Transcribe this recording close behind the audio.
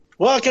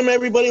Welcome,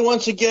 everybody,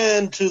 once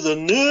again to the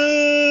news.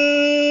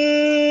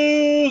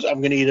 I'm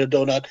going to eat a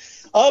donut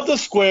of the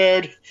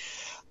squared.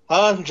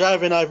 I'm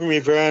driving Ivan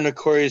Rivera, and of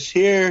course,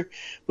 here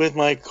with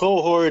my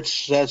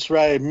cohorts. That's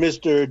right,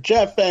 Mr.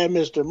 Jeff and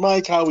Mr.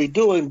 Mike. How we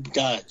doing,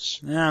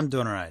 guys? Yeah, I'm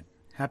doing all right.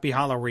 Happy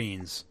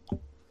Halloweens.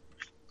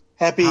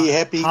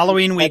 Happy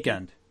Halloween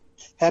weekend.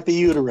 Happy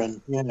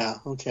uterine. Yeah,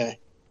 okay.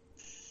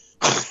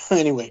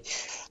 Anyway,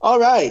 all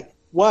right.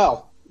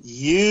 Well,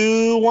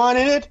 you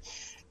wanted it.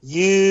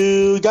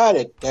 You got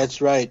it. That's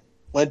right.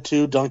 Went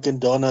to Dunkin'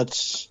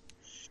 Donuts.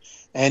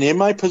 And in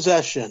my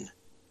possession,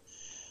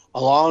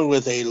 along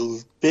with a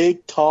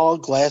big, tall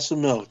glass of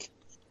milk,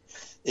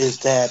 is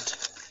that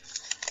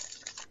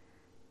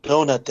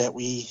donut that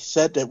we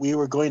said that we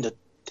were going to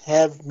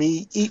have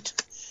me eat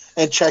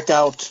and check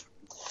out.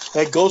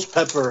 That ghost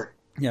pepper.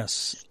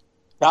 Yes.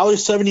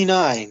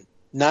 $1.79.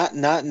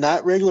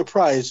 Not regular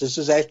price. This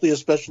is actually a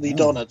specialty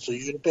donut. So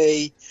you're going to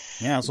pay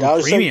it's a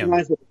little premium.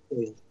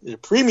 A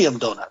premium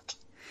donut.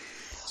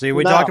 See,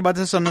 we talked about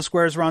this on the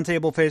Squares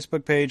Roundtable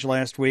Facebook page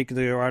last week.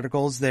 The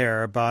article is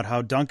there about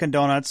how Dunkin'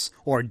 Donuts,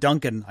 or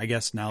Dunkin', I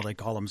guess now they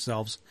call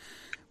themselves,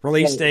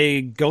 released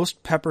a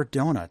ghost pepper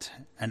donut.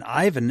 And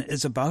Ivan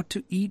is about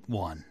to eat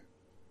one.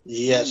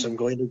 Yes, I'm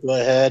going to go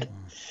ahead.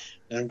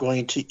 I'm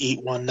going to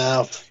eat one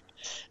now.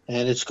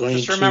 And it's going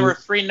Just remember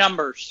 3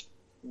 numbers.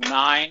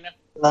 9,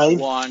 1,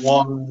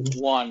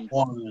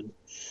 1.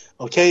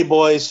 Okay,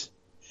 boys.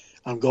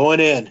 I'm going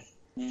in.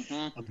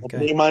 Mm-hmm. I'm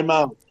opening my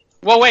mouth.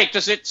 Well, wait.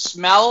 Does it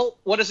smell?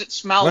 What does it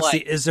smell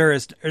like? Is there a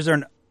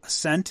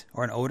scent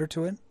or an odor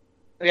to it?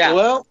 Yeah.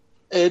 Well,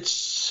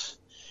 it's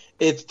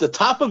the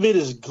top of it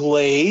is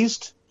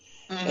glazed,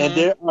 and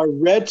there are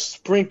red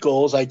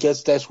sprinkles. I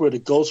guess that's where the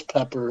ghost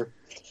pepper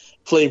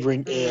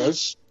flavoring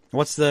is.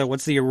 What's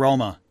the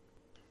aroma?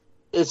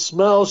 It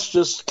smells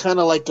just kind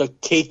of like a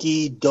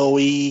cakey,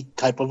 doughy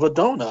type of a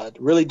donut.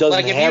 It really doesn't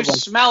like if have you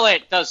smell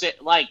it, does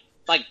it like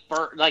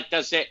burn? Like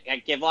does it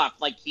give off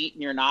like heat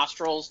in your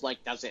nostrils?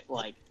 Like does it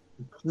like?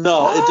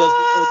 No, it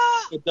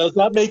does. It does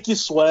not make you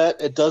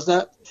sweat. It does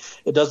not.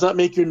 It does not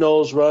make your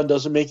nose run.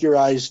 Doesn't make your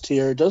eyes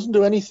tear. It doesn't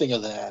do anything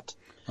of that.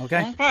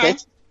 Okay.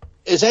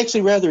 It's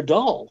actually rather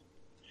dull.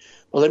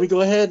 Well, let me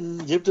go ahead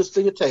and give this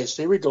thing a taste.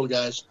 Here we go,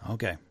 guys.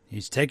 Okay,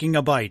 he's taking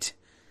a bite.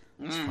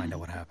 Let's find out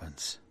what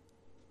happens.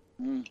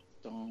 Dum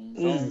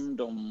dum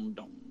dum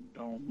dum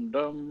dum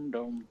dum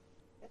dum.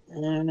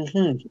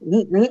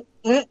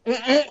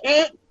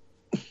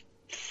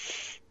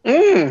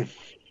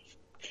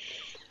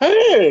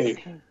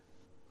 Hey.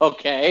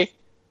 Okay.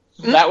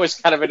 That was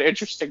kind of an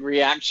interesting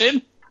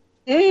reaction.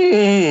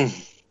 Mm.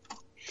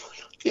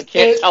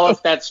 Can't tell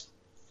if that's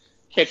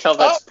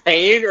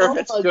pain or if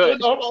it's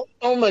good.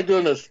 Oh my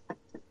goodness.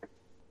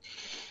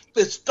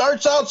 It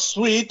starts out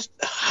sweet.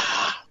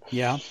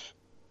 Yeah.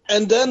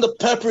 And then the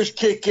peppers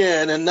kick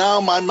in, and now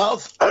my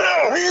mouth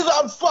is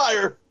on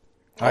fire.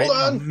 Hold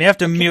on. We have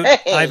to mute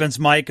Ivan's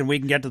mic, and we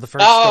can get to the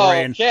first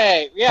story. And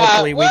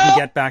hopefully we can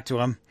get back to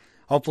him.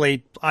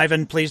 Hopefully,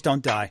 Ivan, please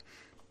don't die.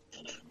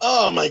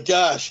 Oh my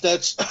gosh,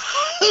 that's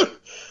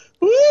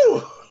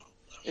woo!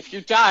 If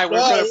you die,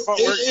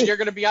 you're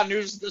gonna be on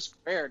News of the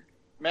Squared.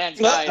 Man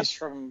dies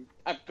from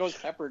a ghost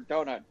pepper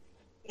donut.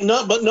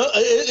 No,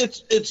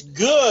 it's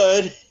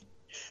good,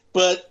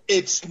 but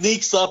it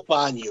sneaks up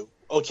on you.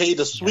 Okay,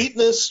 the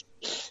sweetness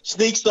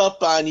sneaks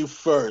up on you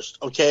first.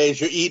 Okay,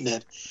 as you're eating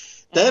it,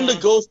 then the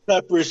ghost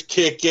peppers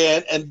kick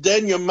in, and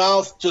then your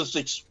mouth just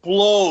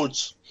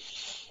explodes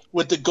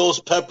with the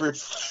ghost pepper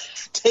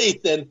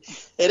taste, and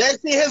it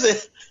actually has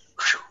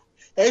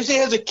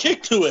a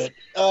kick to it.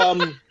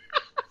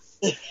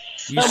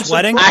 You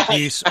sweating? Are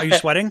you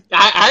sweating?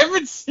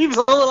 Ivan seems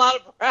a little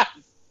out of breath.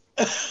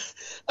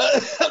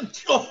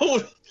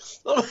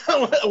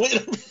 Wait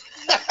a minute.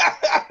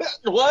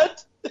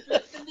 What?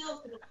 The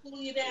milk will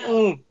cool you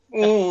down.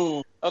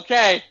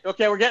 Okay,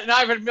 we're getting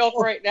Ivan milk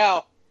right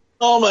now.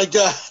 Oh my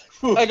god.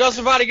 That goes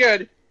somebody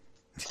good.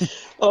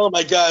 Oh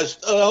my gosh!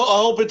 I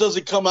hope it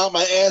doesn't come out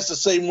my ass the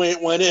same way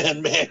it went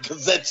in, man.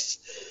 Because that's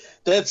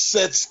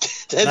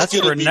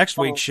for next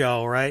week's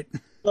show, right?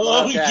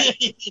 Oh,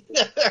 okay.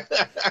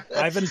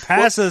 Ivan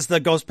passes the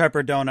ghost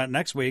pepper donut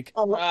next week.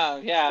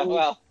 Yeah.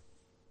 Well.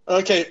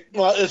 Okay.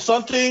 Well, it's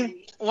something.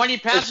 When he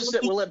passes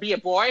it, will it be a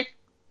boy?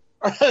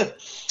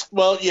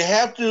 Well, you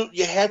have to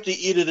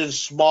eat it in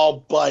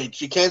small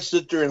bites. You can't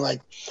sit there and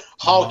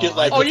hulk it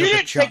like. Oh, you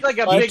didn't take like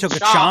a big chomp. You took a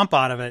chomp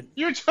out of it.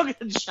 You took a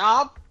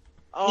chomp.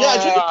 Yeah, I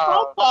took a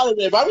chomp out of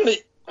it.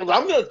 If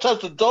I'm gonna touch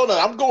the donut,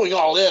 I'm going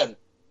all in.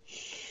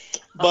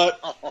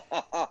 But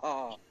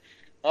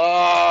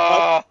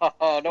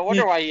no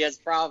wonder why he has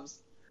problems.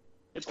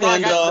 It's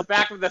probably got to the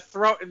back of the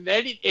throat, and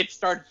then it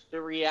starts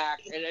to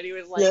react, and then he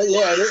was like,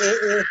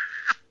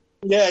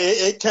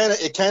 it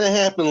kind of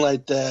happened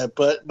like that.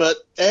 But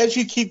as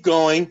you keep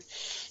going,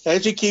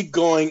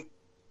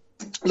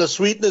 the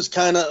sweetness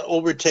kind of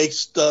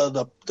overtakes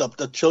the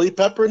chili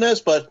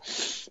pepperness, but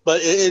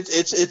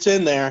it's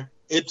in there.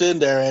 It's in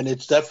there, and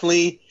it's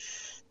definitely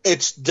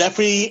it's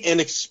definitely an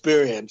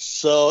experience.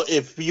 So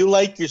if you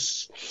like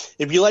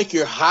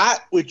your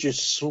hot with your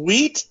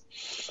sweet,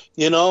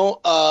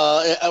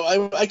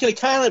 I can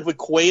kind of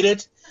equate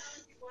it.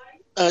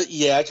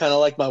 Yeah, I kind of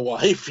like my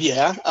wife.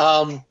 Yeah.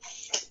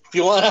 If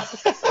you want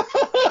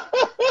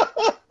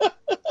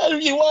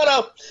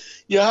to,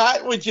 you're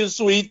hot with your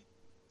sweet.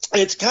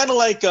 It's kind of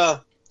like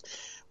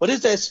what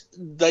is that?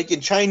 Like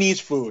in Chinese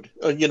food,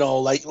 like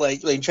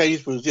in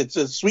Chinese food, it's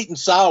a sweet and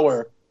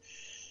sour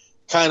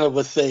kind of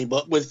a thing,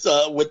 but with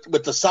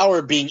the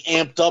sour being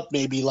amped up,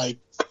 maybe like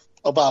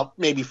about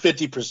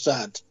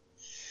 50%.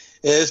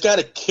 It's got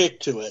a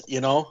kick to it,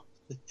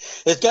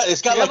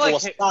 It's got like a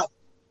wasabi.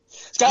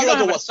 It's got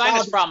like a wasabi.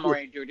 Sinus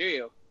problem, do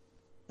you?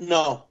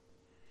 No.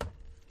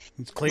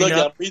 It's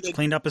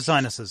cleaned up his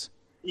sinuses.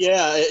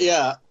 Yeah.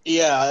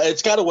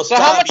 It's got a wasabi. So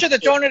how much of the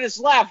donut is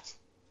left?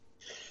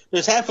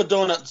 There's half a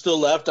donut still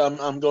left.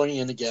 I'm going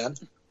in again.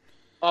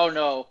 Oh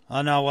no.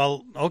 Oh no.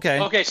 Well,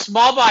 okay. Okay,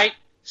 small bite.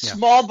 Yeah.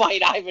 Small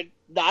bite, Ivan.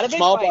 Not a big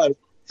bite.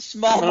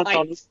 Small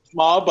bites.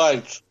 Small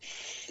bites.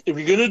 If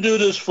you're gonna do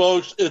this,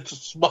 folks,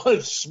 it's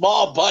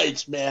small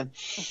bites, man.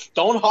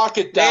 Don't hawk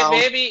it down.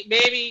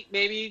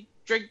 Maybe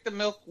drink the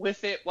milk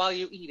with it while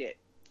you eat it.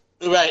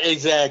 Right,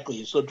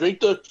 exactly. So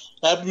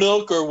have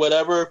milk or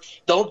whatever.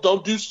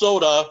 Don't do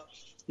soda.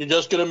 You're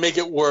just gonna make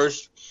it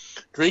worse.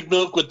 Drink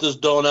milk with this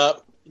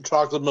donut,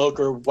 chocolate milk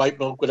or white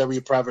milk, whatever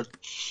you prefer.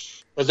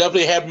 But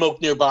definitely have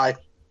milk nearby.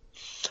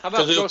 How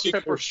about ghost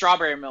pepper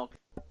strawberry milk?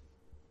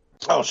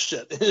 Oh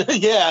shit!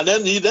 Yeah,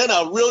 then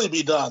I'll really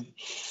be done.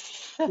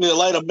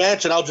 Light a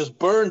match and I'll just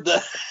burn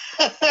the.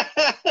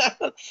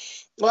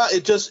 Well,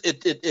 it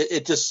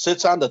just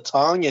sits on the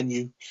tongue and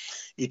you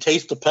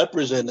taste the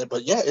peppers in it.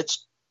 But yeah,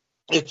 it's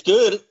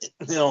good.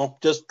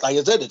 Just like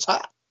I said, it's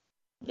hot.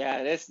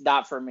 Yeah, it's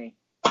not for me.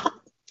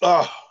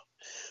 Oh,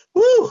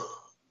 woo!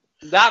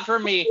 Not for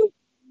me.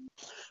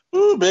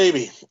 Ooh,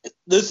 baby,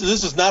 this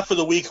is not for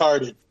the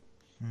weak-hearted.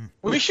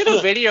 We should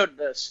have videoed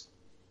this.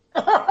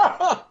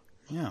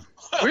 Yeah,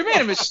 we made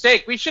a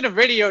mistake. We should have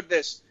videoed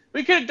this.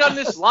 We could have done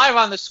this live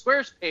on the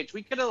Squares page.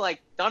 We could have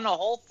done a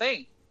whole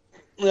thing.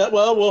 Yeah,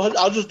 well,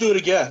 I'll just do it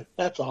again.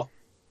 That's all.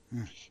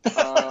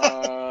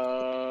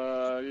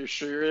 You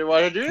sure you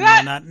want to do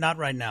that? No, not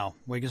right now.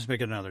 We can speak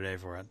another day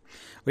for it.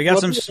 We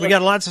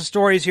got lots of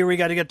stories here we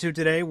got to get to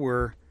today. I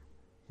know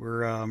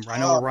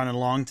we're running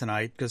long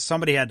tonight because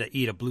somebody had to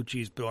eat a blue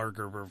cheese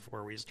burger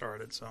before we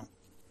started. So.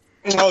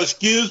 Oh,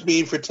 excuse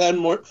me for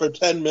 10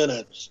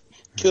 minutes.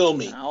 Kill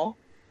me. No.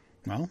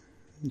 Well,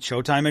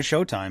 showtime is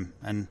showtime,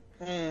 and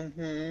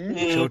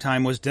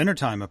showtime was dinner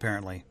time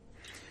apparently.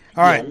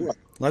 All right,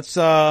 let's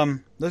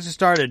get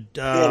started.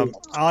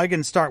 I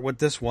can start with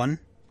this one.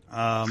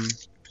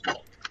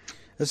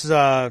 This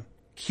is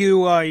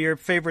cue your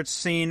favorite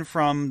scene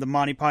from the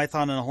Monty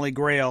Python and the Holy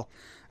Grail.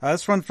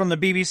 This one from the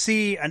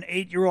BBC. An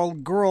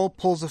 8-year-old girl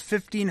pulls a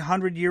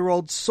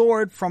 1,500-year-old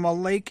sword from a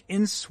lake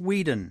in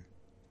Sweden.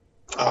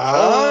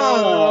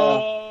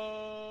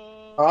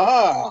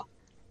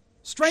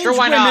 Strange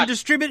women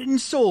distributing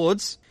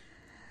swords.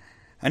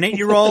 An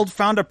 8-year-old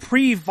found a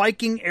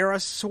pre-Viking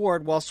era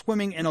sword while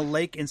swimming in a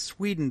lake in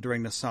Sweden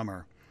during the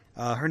summer.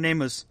 Her name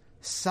was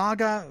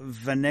Saga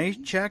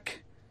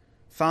Vanecek.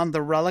 Found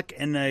the relic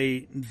in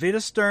a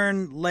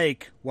Videstern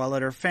lake while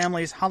at her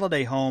family's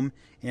holiday home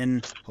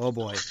in,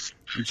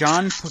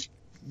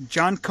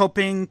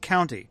 Jönköping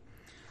County.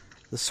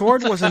 The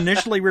sword was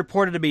initially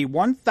reported to be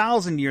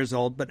 1,000 years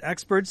old, but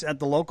experts at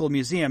the local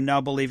museum now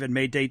believe it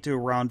may date to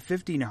around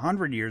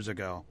 1,500 years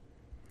ago.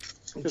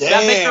 Does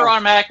that make her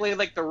automatically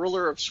like the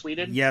ruler of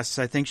Sweden? Yes,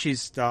 I think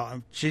she's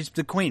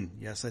the queen.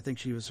 Yes, I think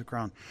she was the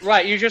crown.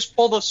 Right, you just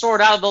pull the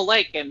sword out of the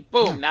lake and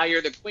boom, now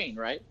you're the queen,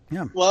 right?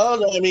 Yeah. Well,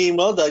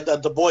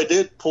 the boy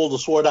did pull the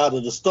sword out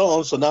of the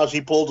stone, so now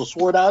she pulled the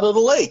sword out of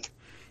the lake.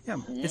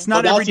 Yeah, it's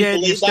not every day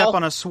you step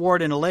on a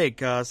sword in a lake,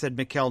 said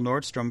Mikkel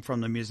Nordstrom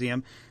from the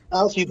museum.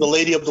 Now she's the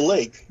lady of the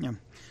lake. Yeah.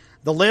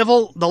 The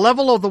level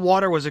of the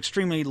water was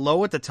extremely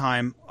low at the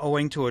time,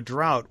 owing to a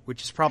drought,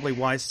 which is probably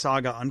why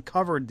Saga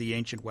uncovered the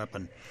ancient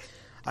weapon.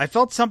 I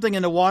felt something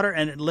in the water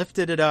and it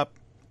lifted it up.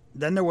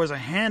 Then there was a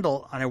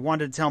handle, and I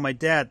wanted to tell my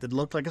dad that it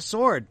looked like a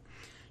sword,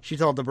 she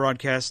told the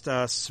broadcast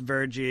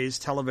Sveriges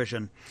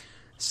Television.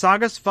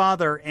 Saga's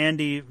father,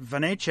 Andy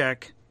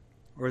Vanecek,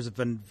 or is it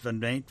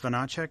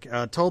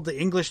Vanacek, told the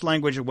English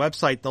language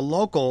website The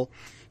Local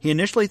he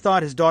initially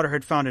thought his daughter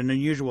had found an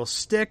unusual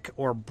stick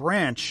or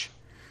branch,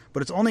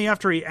 but it's only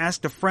after he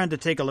asked a friend to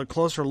take a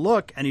closer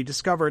look and he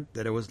discovered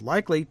that it was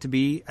likely to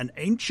be an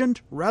ancient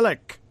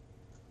relic.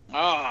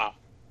 The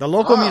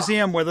local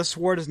museum where the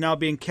sword is now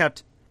being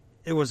kept,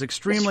 it was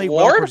extremely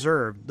well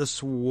preserved. The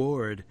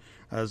sword,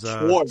 as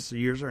a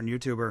user and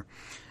YouTuber.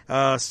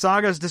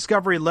 Saga's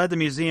discovery led the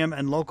museum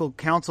and local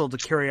council to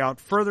carry out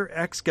further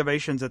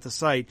excavations at the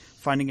site,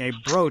 finding a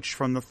brooch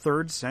from the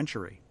 3rd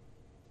century.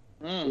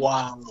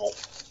 Wow.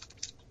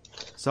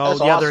 So,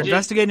 they're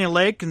investigating a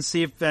lake and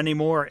see if any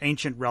more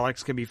ancient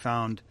relics can be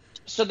found.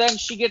 So then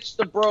she gets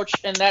the brooch,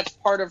 and that's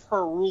part of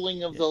her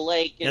ruling of the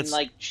lake, and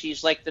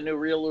she's like the new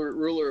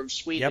ruler of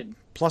Sweden.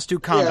 Yep.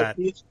 +2 combat.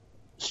 Yeah,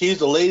 She's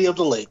the lady of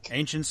the lake.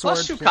 Ancient sword.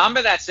 +2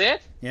 combat, that's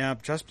it? Yeah,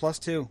 just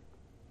 +2.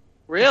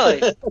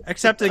 Really?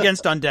 Except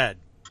against undead.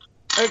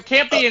 It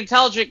can't be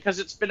intelligent because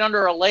it's been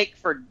under a lake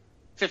for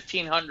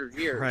 1,500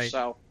 years. Right.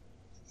 So.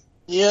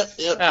 Yep.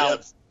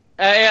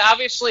 It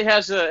obviously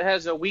has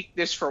a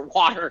weakness for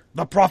water.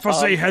 The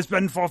prophecy has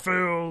been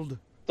fulfilled.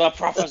 The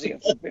prophecy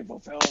has been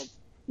fulfilled.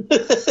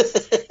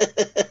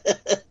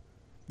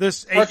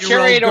 This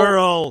 8-year-old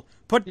girl,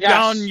 put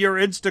down your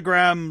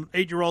Instagram,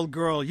 8-year-old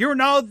girl. You're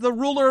now the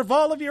ruler of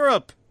all of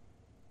Europe.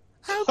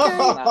 Okay.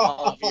 Not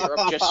all of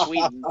Europe, just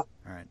Sweden. All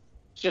right.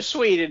 Just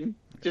Sweden.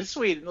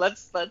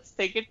 Let's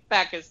take it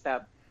back a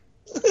step.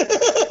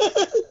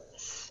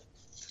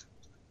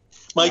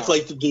 Mike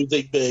likes to do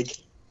big.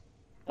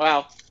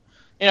 Well,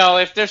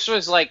 if this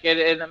was like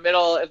in the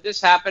middle, if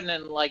this happened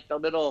in like the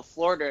middle of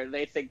Florida,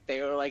 they think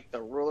they were like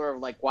the ruler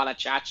of like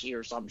Guanachachi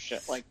or some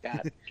shit like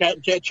that.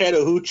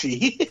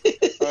 Chattahoochee.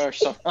 Or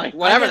something like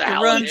whatever the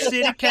hell. Run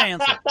city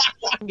council.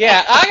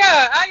 Yeah,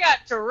 I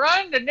got to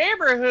run the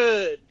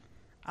neighborhood.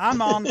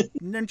 I'm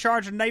in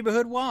charge of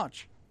neighborhood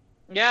watch.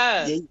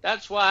 Yeah,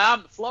 that's why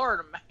I'm the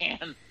Florida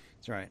man.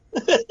 That's right.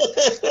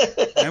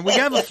 And we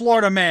have a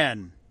Florida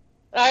man.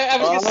 I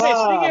was going to say,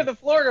 speaking of the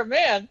Florida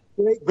man,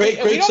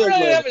 great we don't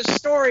really segue. have a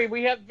story.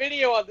 We have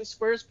video on the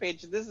Squares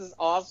page, and this is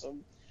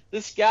awesome.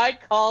 This guy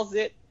calls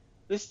it,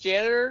 this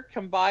janitor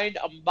combined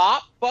a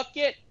mop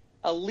bucket,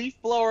 a leaf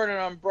blower, and an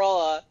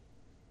umbrella,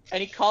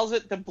 and he calls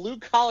it the blue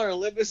collar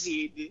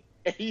limousine.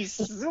 And he's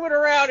zooming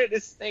around in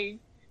this thing.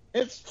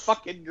 It's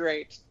fucking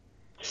great.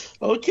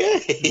 Okay.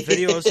 The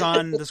video is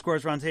on the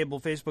Squares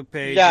Roundtable Facebook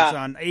page. Yeah. It's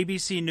on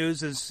ABC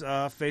News'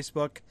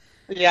 Facebook.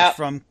 Yeah. It's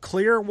from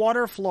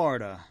Clearwater,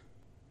 Florida.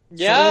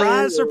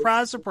 Yeah.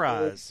 Surprise.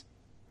 Surprise.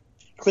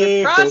 We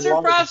Clear, don't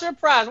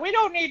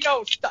need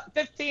no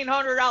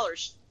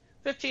 $1,500,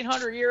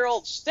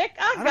 1,500-year-old stick.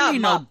 I don't got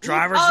need my no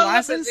driver's blue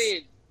license.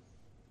 limousine.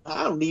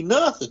 I don't need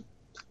nothing.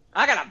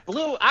 I got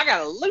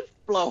a leaf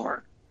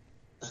blower.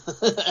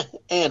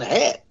 And a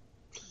hat.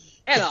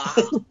 And an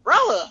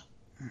umbrella.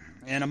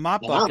 And a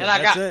mop bucket.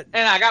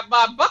 And I got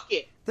my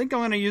bucket. I think I'm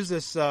going to use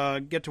this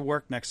get to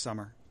work next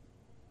summer.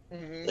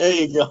 Mm-hmm. There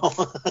you go.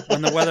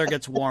 When the weather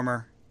gets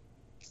warmer.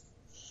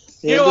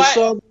 You know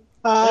what?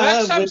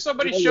 Next time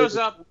somebody shows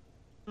up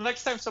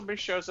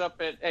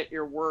at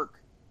your work,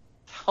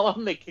 tell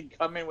them they can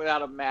come in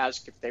without a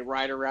mask if they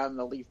ride around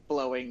the leaf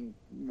blowing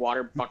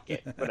water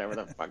bucket, whatever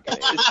the fuck it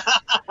is.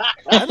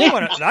 I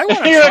want to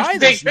try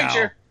this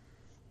now.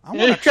 I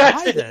want to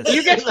try this.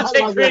 You get to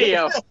take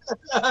video.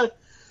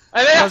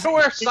 And they have to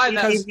wear a sign.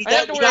 They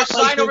have to wear a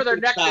sign over their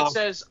neck that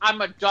says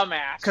 "I'm a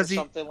dumbass" or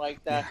something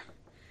like that.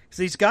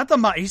 So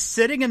he's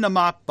sitting in the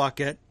mop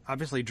bucket,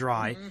 obviously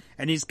dry,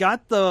 and he's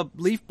got the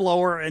leaf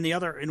blower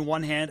in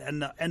one hand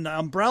and the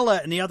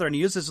umbrella in the other, and he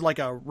uses like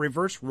a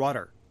reverse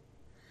rudder.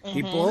 Mm-hmm.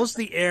 He blows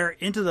the air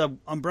into the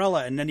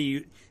umbrella, and then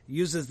he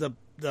uses the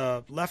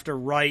left or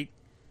right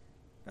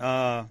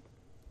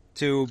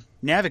to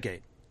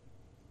navigate.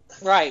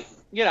 Right.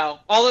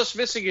 All that's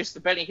missing is the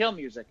Benny Hill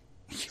music.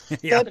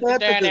 Yeah. This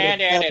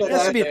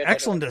would be an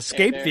excellent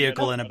escape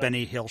vehicle in a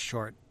Benny Hill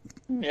short.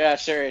 Yeah,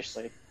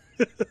 seriously.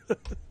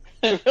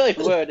 It really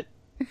would.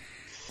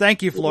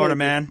 Thank you, Florida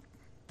man.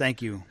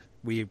 Thank you.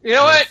 You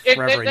know what?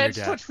 That's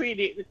what we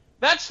need.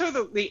 That's who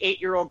the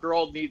 8-year-old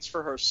girl needs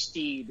for her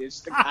steed,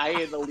 is the guy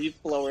in the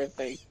leaf blower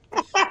thing.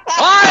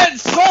 On,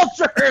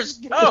 soldiers,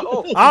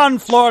 go! On,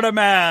 Florida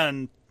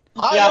man!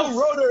 Hi,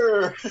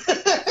 rotor!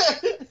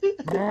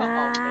 Oh,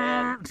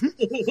 man.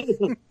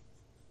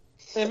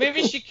 And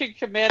maybe she could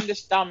command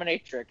this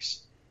dominatrix.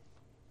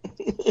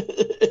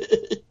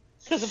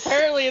 Because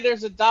apparently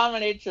there's a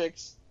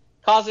dominatrix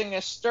causing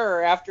a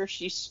stir after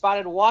she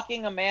spotted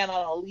walking a man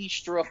on a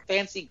leash through a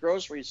fancy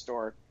grocery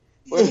store.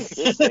 Where does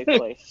this take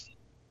place?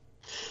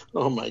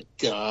 Oh my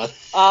god.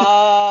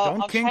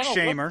 Don't kink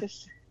shame her.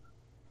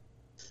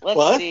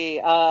 Let's see.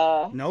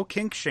 No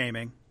kink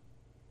shaming.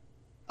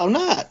 I'm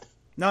not.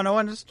 No,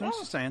 I'm just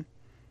saying.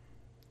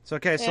 So,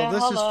 okay, so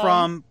this is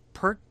from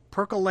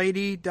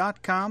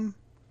Percolady.com.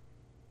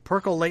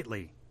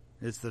 Percolately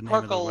is the name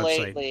of the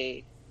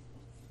website.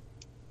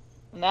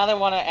 Now they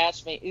want to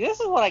ask me. This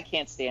is what I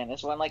can't stand.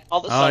 This one, like all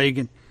of a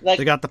sudden,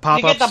 they got the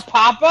pop-ups. You get the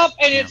pop-up,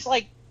 and it's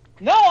like,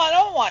 no, I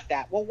don't want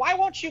that. Well, why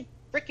won't you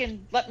freaking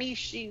let me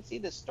see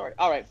this story?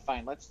 All right,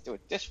 fine, let's do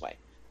it this way.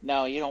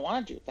 No, you don't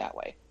want to do it that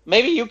way.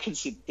 Maybe you can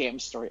see the damn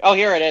story. Oh,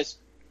 here it is.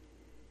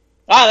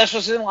 This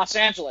was in Los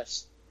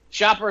Angeles.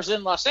 Shoppers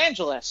in Los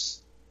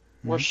Angeles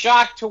were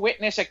shocked to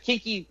witness a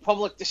kinky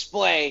public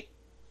display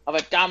of a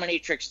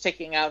dominatrix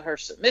taking out her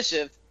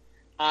submissive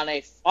on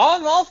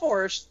all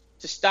fours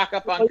to stock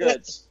up on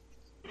goods.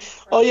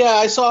 Oh, yeah,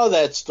 I saw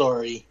that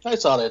story.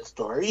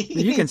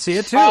 You can see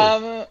it, too.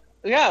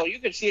 Yeah, you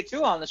can see it,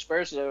 too, on the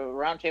Squares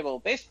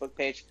Roundtable Facebook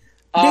page.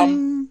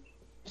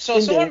 So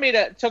someone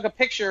took a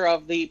picture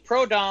of the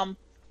Pro Dom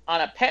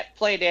on a pet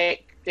play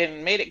day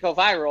and made it go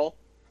viral.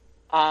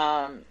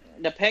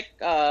 The pic,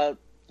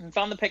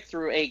 found the pic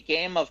through a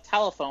game of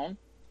telephone.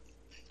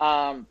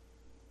 A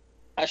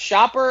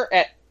shopper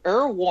at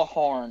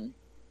Erwahorn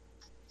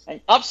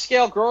an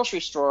upscale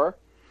grocery store,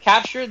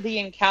 captured the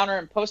encounter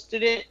and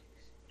posted it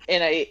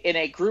in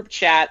a group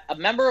chat. A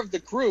member of the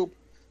group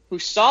who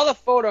saw the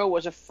photo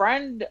was a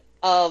friend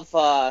of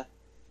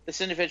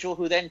this individual,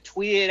 who then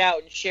tweeted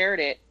out and shared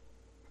it.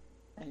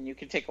 And you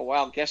can take a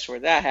wild guess where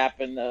that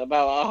happened.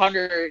 About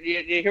 100.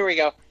 Here we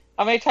go.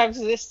 How many times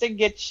did this thing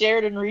get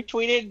shared and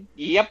retweeted?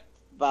 Yep,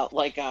 about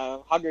like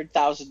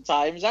 100,000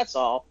 times. That's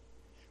all.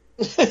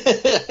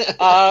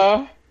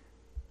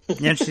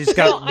 Yeah, she's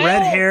got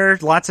red hair,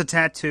 lots of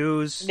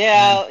tattoos.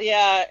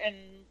 Yeah, and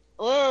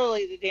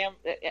literally the damn.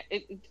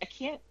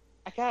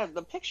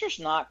 The picture's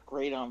not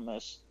great on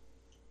this.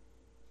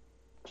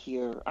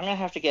 Here, I'm gonna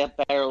have to get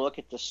a better look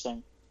at this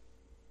thing.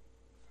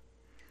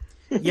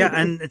 Yeah,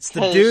 and it's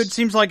the dude.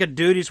 Seems like a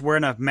dude. He's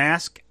wearing a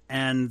mask,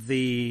 and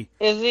the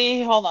is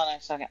he? Hold on a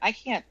second. I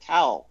can't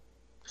tell.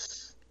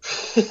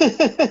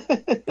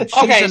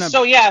 Okay,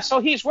 so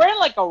he's wearing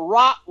like a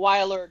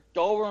Rottweiler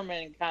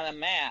Doberman kind of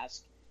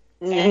mask,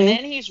 and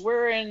then he's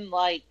wearing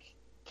like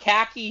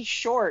khaki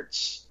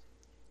shorts,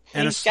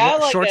 and a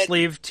short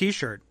sleeve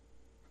T-shirt.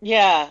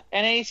 Yeah,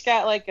 and then he's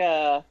got like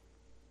a.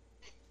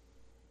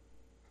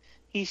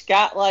 He's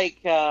got like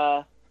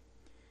it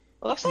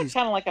looks like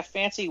kind of like a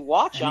fancy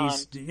watch on.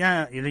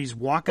 He's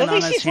walking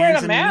on his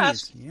hands and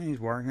knees. Yeah, he's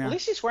working. At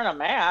least he's wearing a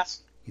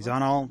mask. He's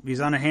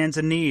on hands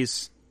and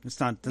knees. That's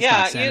not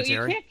sanitary.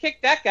 You can't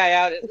kick that guy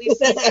out. At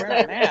least he's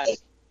wearing a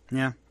mask.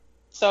 Yeah.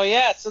 So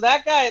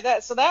that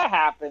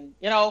happened.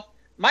 You know,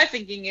 my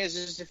thinking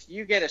is if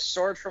you get a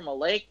sword from a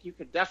lake, you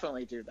could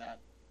definitely do that.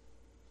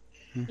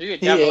 You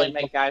could definitely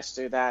make guys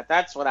do that.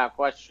 That's without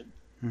question.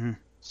 Mm-hmm.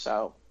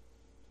 So,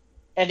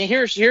 and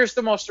here's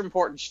the most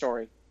important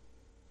story.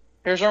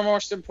 Here's our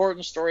most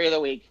important story of the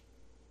week.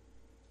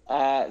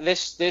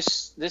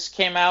 This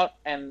came out,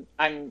 and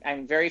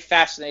I'm very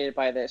fascinated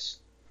by this.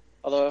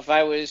 Although if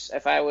I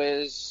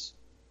was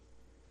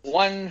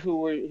one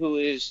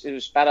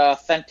who's about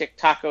authentic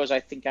tacos, I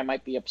think I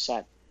might be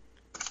upset.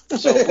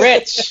 So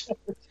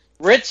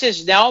Ritz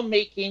is now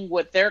making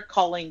what they're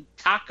calling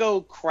taco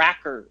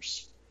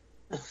crackers.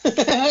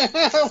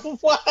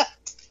 What?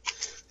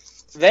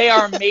 They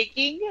are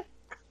making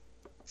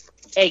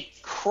a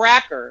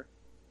cracker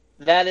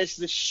that is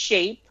the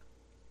shape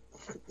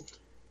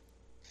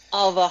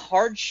of a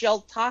hard-shell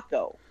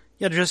taco.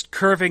 Yeah, just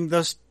curving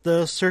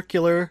the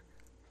circular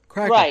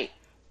cracker. Right.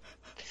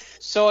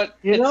 So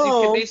you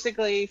can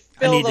basically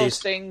fill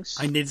those things.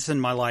 I need this in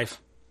my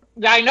life.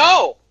 I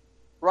know,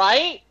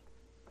 right?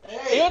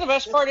 Hey. You know what the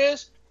best part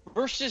is?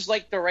 Versus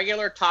like the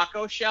regular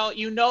taco shell,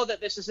 you know that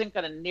this isn't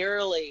going to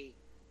nearly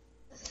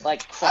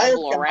like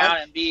crumble around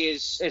and be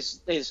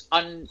as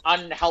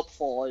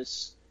unhelpful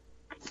as.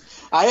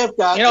 I have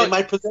got in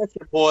my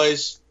possession,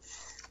 boys.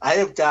 I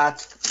have got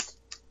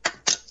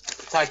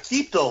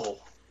taquito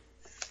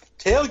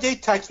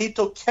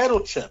kettle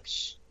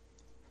chips.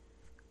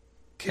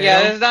 Kale? Yeah,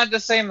 it's not the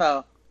same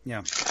though. Yeah,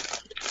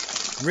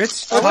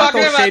 Ritz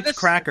taco-shaped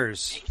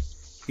crackers.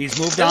 He's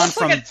moved on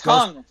from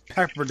ghost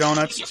pepper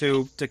donuts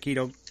to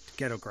keto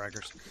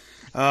crackers.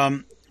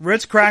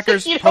 Ritz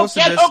Crackers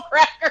posted this.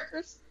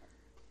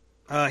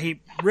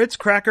 Ritz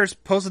Crackers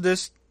posted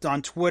this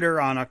on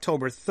Twitter on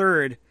October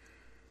 3rd.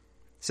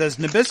 It says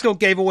Nabisco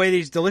gave away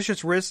these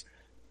delicious Ritz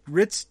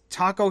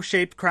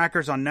taco-shaped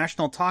crackers on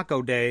National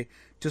Taco Day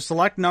to a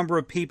select number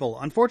of people.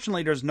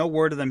 Unfortunately, there's no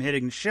word of them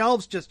hitting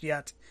shelves just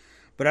yet.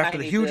 But after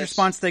the huge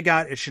response they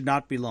got, it should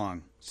not be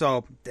long.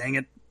 So, dang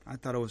it. I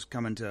thought it was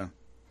coming to a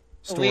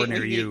store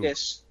near you. Need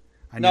this.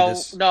 I need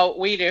this. No,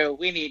 we do.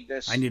 We need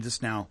this. I need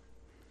this now.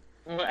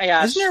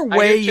 Yes, isn't there a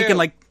way you can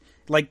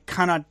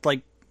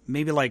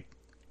maybe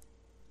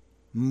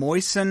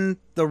moisten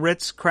the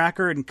Ritz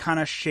cracker and kind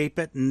of shape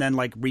it and then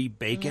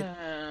rebake it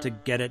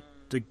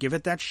to give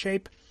it that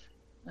shape?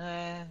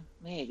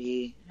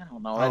 Maybe. I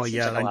don't know. Oh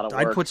yeah,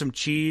 I'd put some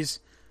cheese,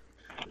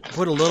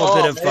 put a little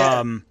bit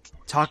of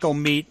taco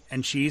meat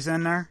and cheese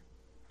in there,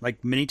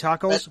 like mini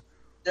tacos.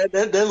 Then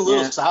a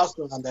little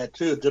salsa on that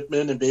too. Dip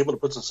in and be able to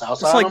put some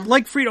salsa on them.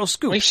 Like Frito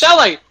scoops. We sound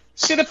like.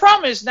 See, the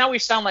problem is now we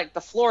sound like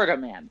the Florida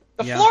man.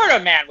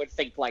 Florida man would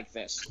think like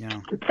this. Yeah.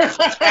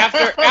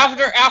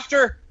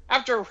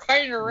 After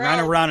riding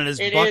around in his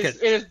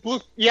bucket. In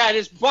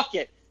his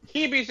bucket.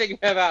 He'd be thinking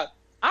about,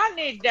 I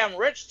need them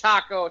rich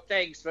taco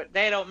things, but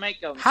they don't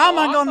make them. How am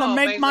I going to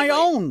make my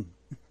own?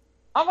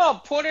 I'm going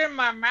to put it in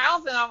my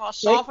mouth, and I'm going to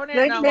soften it,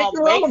 and I'm going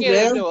to bake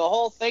it into a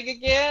whole thing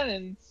again,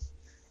 and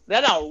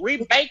then I'll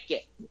rebake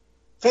it.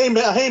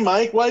 Hey,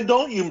 Mike, why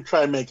don't you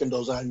try making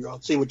those on your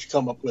own? See what you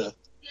come up with.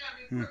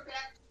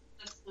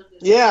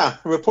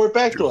 Report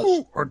back to us.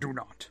 Do or do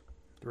not.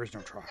 There is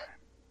no try.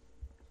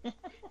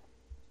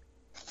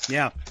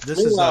 Yeah, this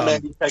is.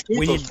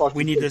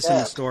 We need this in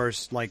the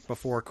stores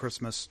before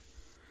Christmas.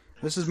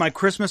 This is my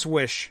Christmas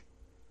wish.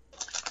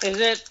 Is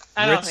it?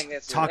 I don't think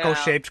it's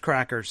taco-shaped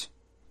crackers.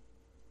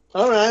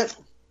 All right.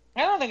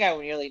 I don't think I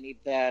really need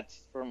that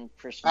from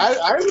Christmas.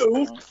 I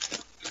do.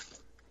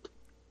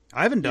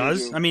 Ivan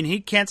does. I mean,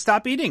 he can't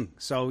stop eating,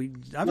 so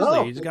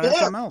obviously he's got to have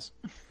something else.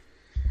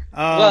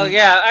 Well,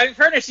 yeah. In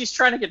fairness, he's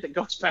trying to get the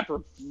ghost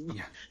pepper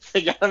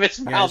thing out of his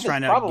mouth. He's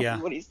trying probably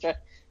what he's trying.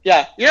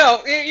 Yeah,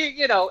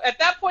 you know, at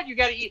that point you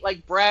got to eat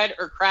like bread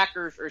or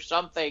crackers or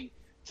something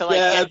to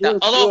like.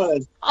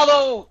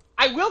 Although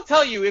I will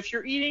tell you, if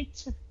you're eating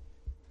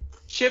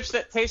chips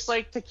that taste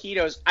like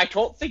taquitos, I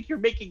don't think you're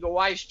making a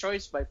wise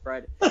choice, my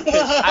friend.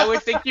 Because I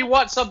would think you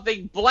want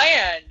something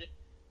bland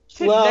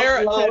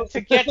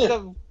to get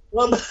them.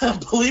 Well,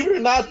 believe it or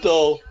not,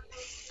 though,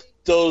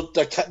 the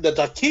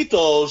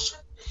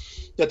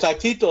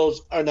taquitos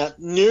are not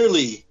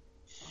nearly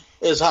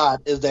as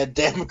hot as that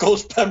damn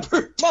ghost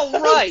pepper. Well,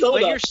 right,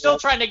 but you're still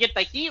trying to get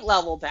the heat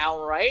level down,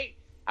 right?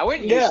 I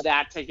wouldn't use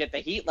that to get the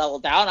heat level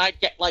down. I'd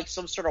get like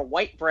some sort of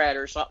white bread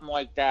or something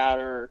like that,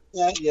 or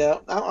I'll do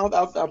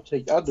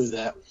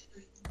that.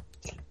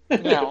 You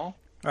know. All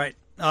right,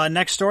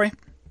 next story.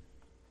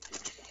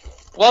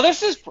 Well,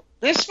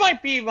 this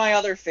might be my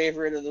other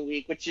favorite of the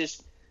week, which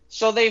is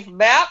so they've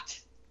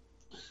mapped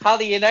how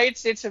the United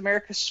States of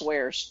America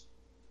swears.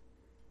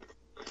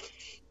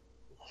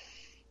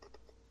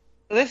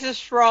 This is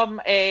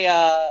from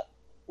a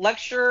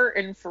lecturer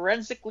in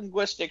forensic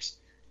linguistics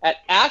at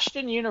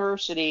Ashton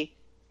University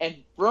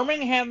in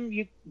Birmingham,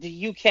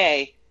 the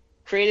UK,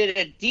 created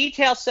a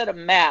detailed set of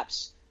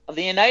maps of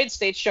the United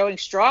States showing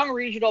strong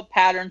regional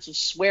patterns of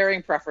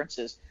swearing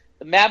preferences.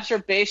 The maps are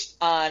based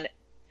on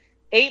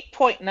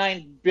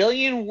 8.9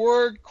 billion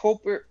word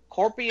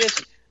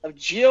corpus of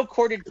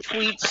geocoded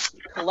tweets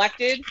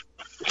collected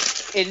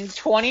in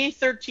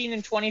 2013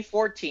 and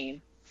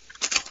 2014.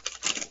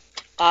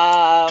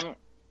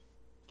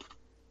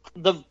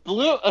 The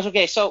blue.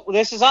 Okay, so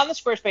this is on the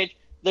Squares page.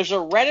 There's a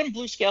red and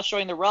blue scale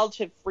showing the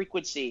relative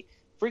frequency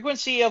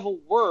of a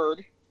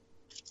word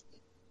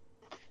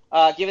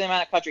given the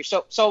amount of country.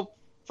 So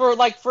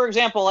for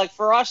example, like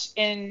for us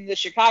in the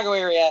Chicago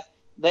area,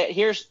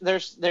 there's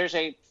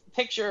a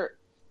picture,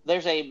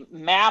 there's a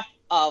map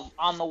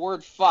on the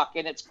word fuck,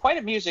 and it's quite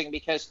amusing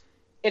because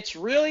it's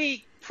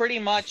really pretty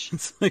much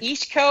like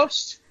East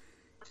Coast.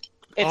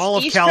 It's all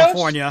of East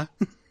California.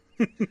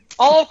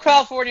 All of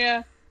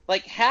California,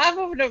 like half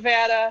of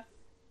Nevada.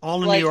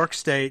 All in New York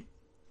State.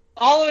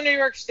 All of New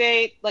York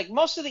State, like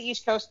most of the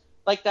East Coast,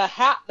 like the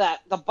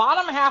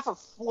bottom half of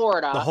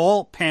Florida. The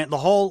whole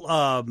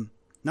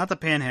not the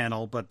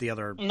Panhandle, but the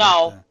other.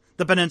 No.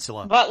 The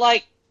peninsula. But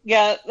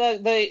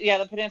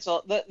the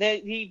peninsula.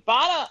 The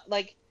bottom,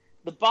 like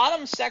the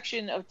bottom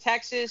section of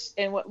Texas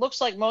and what looks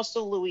like most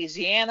of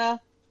Louisiana.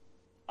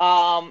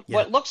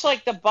 What looks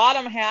like the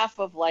bottom half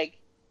of like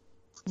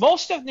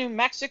most of New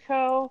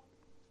Mexico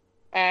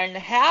and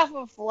half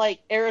of like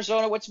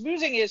Arizona. What's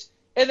amusing is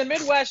in the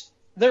Midwest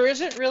there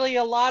isn't really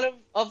a lot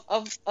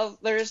of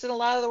there isn't a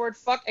lot of the word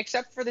fuck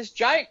except for this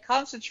giant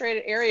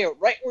concentrated area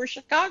right where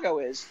Chicago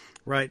is.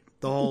 Right,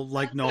 the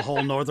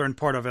whole northern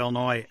part of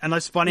Illinois, and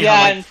that's funny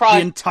how the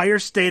entire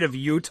state of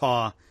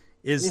Utah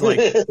is like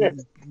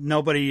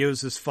nobody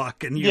uses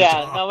fuck in Utah.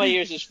 Yeah, nobody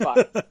uses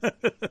fuck.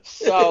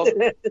 So,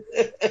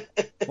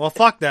 well,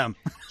 fuck them.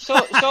 So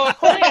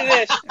according to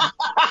this,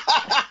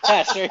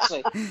 yeah,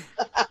 seriously,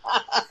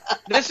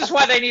 this is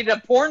why they need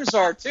a porn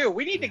czar too.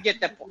 We need to get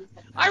the.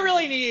 I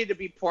really needed to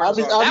be porn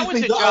czar. That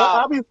was a job.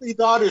 Obviously,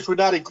 daughters were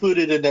not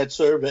included in that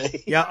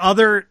survey. Yeah,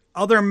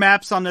 other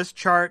maps on this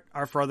chart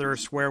are for other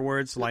swear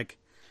words like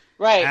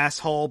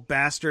asshole,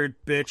 bastard,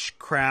 bitch,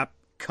 crap,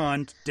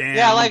 cunt, damn.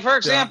 Yeah, like for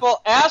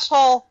example,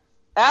 asshole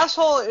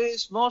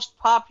is most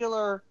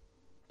popular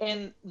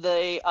in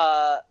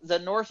the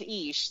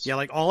Northeast. Yeah,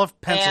 like all of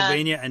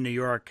Pennsylvania and New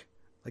York,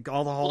 like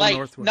all the whole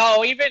Northwest.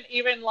 No,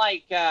 even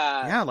like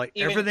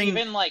everything,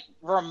 even like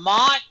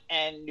Vermont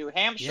and New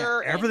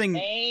Hampshire, everything,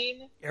 and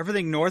Maine,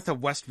 everything north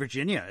of West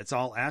Virginia, it's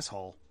all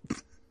asshole.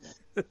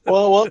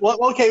 Well,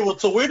 okay. Well,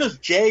 so where does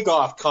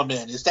Jagoff come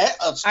in? Is that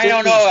I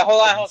don't know.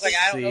 Hold on. I was like,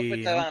 I don't know.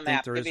 Put that on a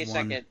map. Give me a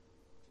second.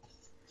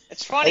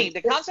 It's funny.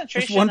 The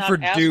concentration on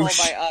asshole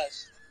by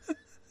us.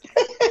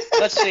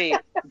 Let's see.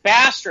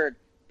 Bastard.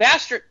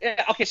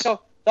 Okay, so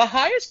the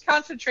highest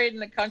concentrated in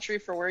the country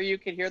for where you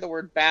can hear the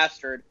word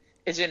bastard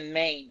is in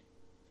Maine.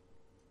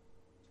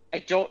 I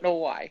don't know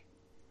why.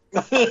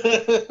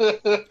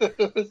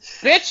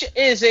 Bitch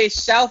is a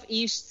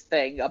southeast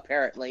thing,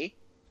 apparently.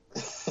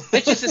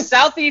 Bitch is a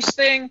southeast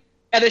thing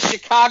and a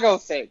Chicago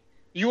thing.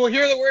 You will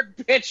hear the word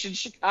bitch in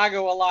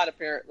Chicago a lot,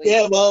 apparently.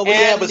 Yeah, well,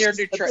 but near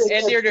Detroit.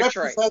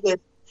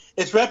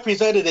 It's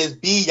represented as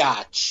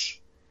biatch.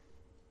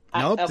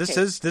 Nope, okay. This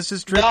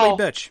is strictly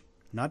bitch,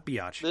 not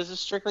biatch. This is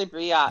strictly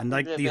biatch. And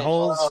like the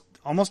whole,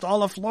 almost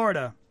all of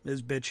Florida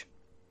is bitch.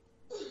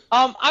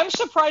 I'm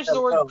surprised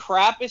the word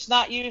crap is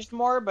not used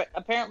more, but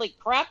apparently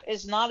crap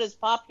is not as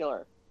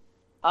popular.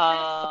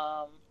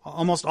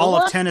 Almost all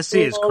of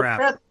Tennessee is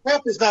crap.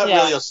 Crap is not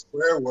really a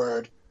swear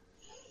word.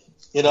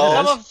 You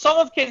know, some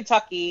of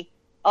Kentucky,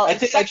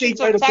 sections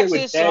of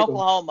Texas and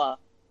Oklahoma.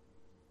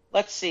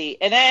 Let's see,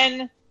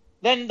 and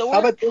then the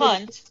word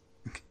cunt.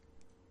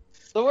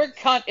 The word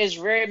cunt is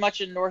very much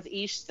a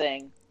Northeast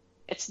thing.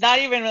 It's not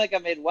even like a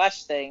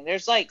Midwest thing.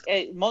 There's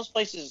most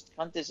places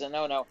cunt is a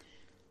no-no.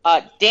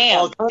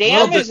 Damn.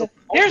 Damn is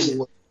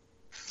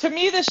To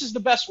me, this is the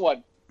best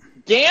one.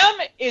 Damn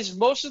is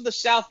most of the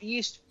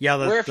Southeast,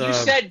 where if you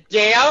said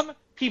damn,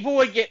 people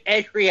would get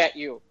angry at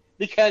you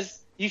because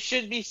you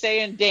should be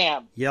saying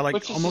damn. Yeah,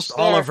 like almost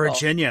all of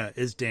Virginia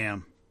is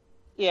damn.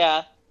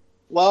 Yeah.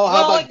 Well,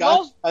 how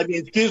about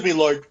excuse me,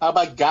 Lord. How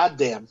about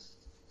goddamn?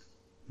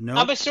 No.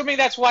 I'm assuming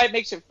that's why it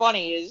makes it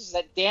funny, is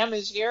that damn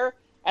is here,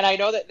 and I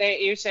know that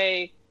you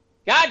say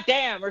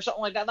goddamn or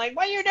something like that. Like,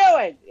 what are you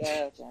doing?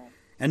 Yeah.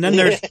 And then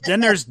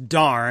there's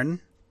darn.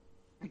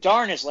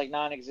 Darn is like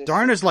non-existent.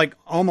 Darn is like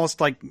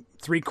almost like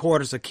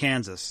 3/4 of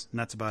Kansas, and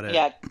that's about it.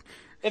 Yeah.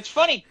 It's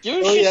funny.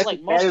 Douche is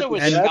like most of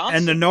Wisconsin.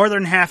 And the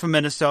northern half of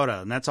Minnesota,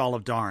 and that's all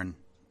of darn.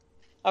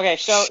 Okay,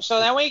 so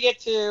then we get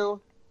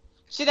to...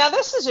 See, now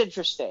this is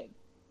interesting.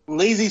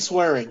 Lazy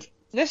swearing.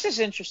 This is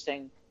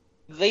interesting.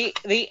 The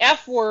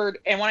F word,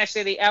 and when I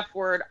say the F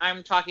word,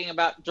 I'm talking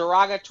about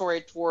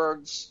derogatory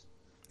towards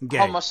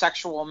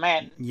homosexual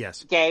men.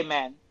 Yes. Gay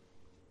men.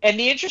 And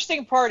the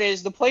interesting part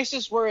is the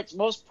places where it's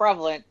most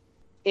prevalent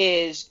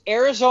is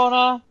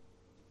Arizona,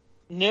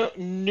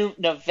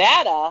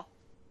 Nevada,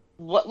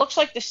 what looks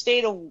like the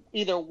state of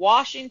either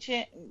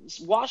Washington.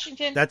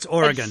 That's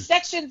Oregon.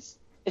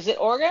 Is it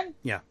Oregon?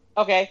 Yeah.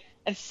 Okay.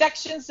 And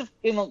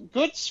in a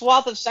good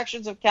swath of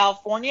sections of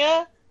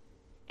California.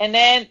 And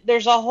then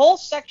there's a whole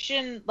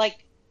section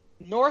like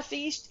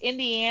northeast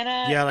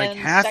Indiana. Yeah, like and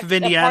half of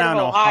Indiana and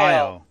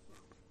Ohio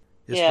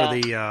is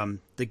Yeah. for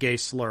the gay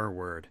slur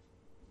word.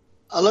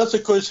 Unless,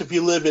 of course, if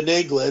you live in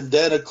England,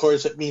 then, of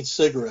course, it means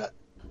cigarette.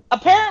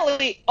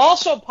 Apparently,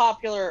 also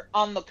popular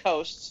on the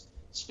coasts,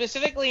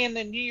 specifically in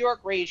the New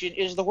York region,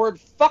 is the word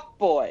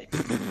fuckboy.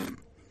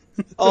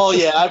 Oh,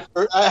 yeah, I've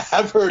heard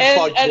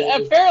fuckboy.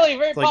 And apparently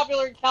very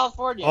popular in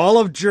California. All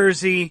of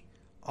Jersey,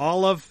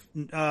 all of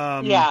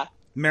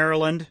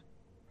Maryland.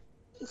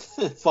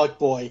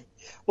 Fuckboy.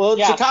 Well,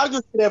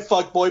 Chicago can have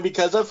fuckboy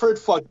because I've heard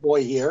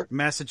fuckboy here.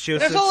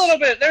 Massachusetts. There's a little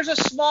bit. There's a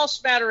small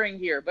smattering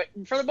here, but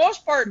for the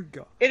most part,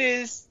 it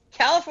is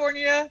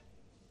California,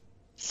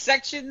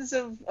 sections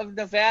of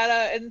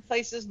Nevada and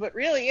places, but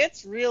really,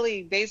 it's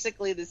really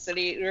basically the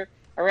city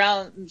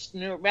around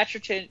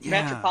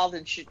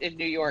metropolitan in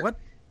New York. What?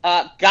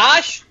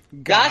 Gosh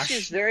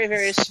is very,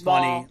 very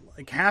small. Funny.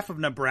 Like half of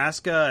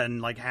Nebraska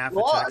and like half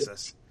of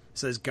Texas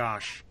says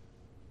gosh.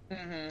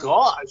 Mm-hmm.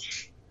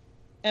 Gosh.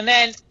 And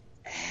then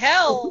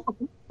hell,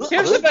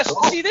 here's the best.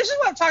 See, this is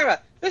what I'm talking about.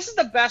 This is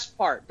the best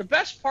part. The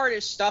best part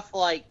is stuff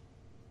like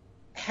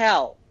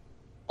hell,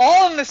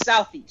 all in the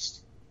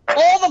Southeast,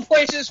 all the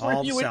places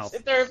where you would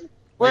sit there,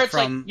 where it's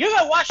like you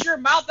gotta wash your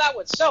mouth out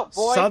with soap,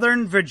 boy.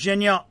 Southern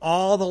Virginia,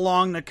 all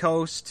along the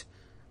coast,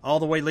 all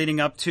the way leading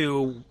up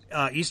to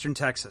eastern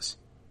Texas.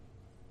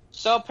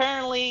 So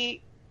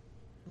apparently,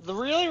 the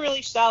really,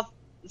 really south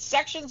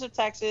sections of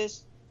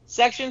Texas,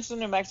 sections of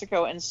New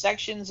Mexico, and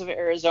sections of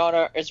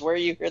Arizona is where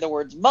you hear the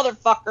words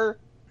motherfucker.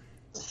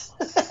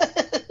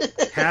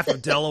 Half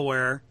of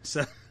Delaware.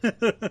 So.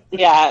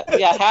 yeah,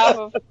 half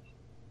of...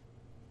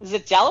 Is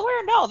it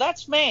Delaware? No,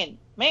 that's Maine.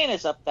 Maine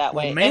is up that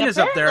way. Maine is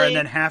up there, and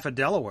then half of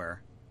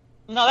Delaware.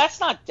 No, that's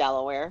not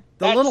Delaware.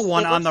 The little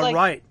one on the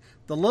right.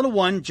 The little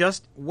one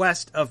just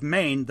west of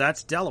Maine,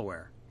 that's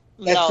Delaware.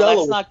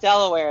 That's not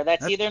Delaware.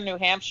 That's either New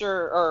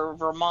Hampshire or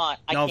Vermont.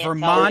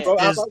 Vermont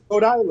is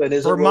Rhode Island.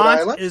 Is Vermont Rhode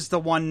Island? is the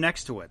one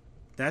next to it.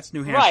 That's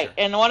New Hampshire. Right,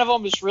 and one of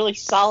them is really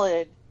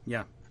solid.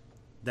 Yeah,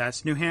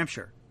 that's New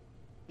Hampshire.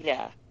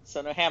 Yeah,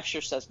 so New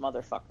Hampshire says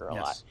motherfucker a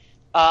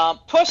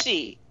lot.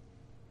 Pussy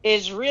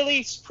is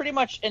really pretty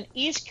much an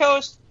East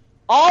Coast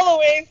all the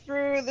way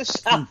through the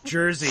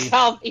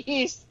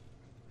southeast.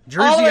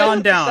 Jersey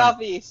on down.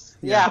 Southeast.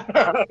 Yeah.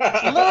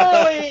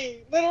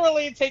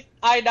 literally take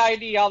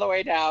I-90 all the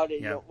way down.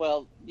 And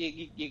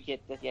you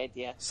get the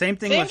idea. Same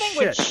thing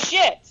with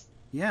shit.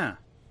 Yeah.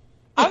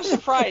 I'm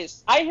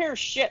surprised. I hear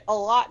shit a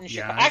lot in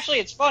Chicago. Actually,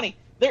 it's funny.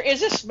 There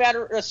is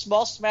a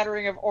small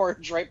smattering of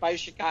orange right by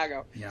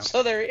Chicago. Yeah.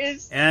 So there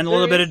is. And a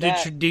little bit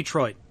of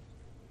Detroit.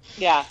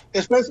 Yeah.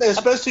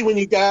 Especially when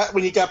you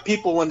got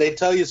people when they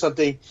tell you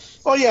something.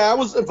 Oh yeah, I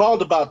was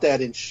involved about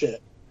that and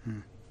shit.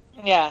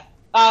 Yeah.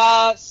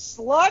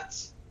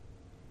 Slut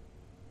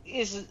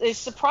is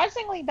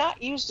surprisingly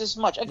not used as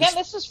much. Again,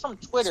 this is from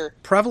Twitter. It's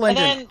prevalent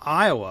in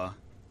Iowa.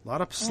 A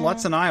lot of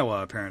sluts in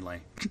Iowa,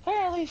 apparently.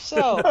 Apparently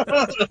so.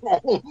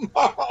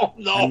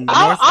 No. And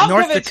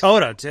North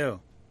Dakota, too.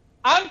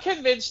 I'm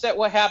convinced that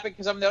what happened,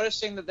 because I'm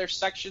noticing that there's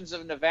sections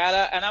of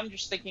Nevada, and I'm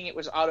just thinking it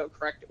was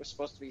autocorrect. It was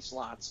supposed to be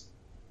slots.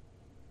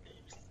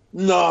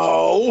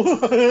 No.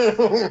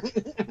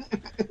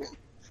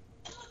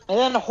 And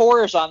then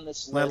whores on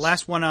this list. The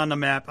last one on the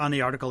map, on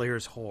the article here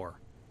is whore.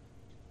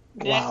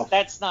 Wow.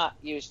 That's not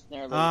used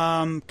nearly.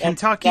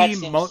 Kentucky,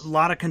 a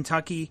lot of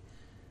Kentucky.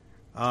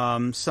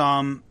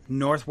 Some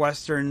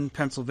northwestern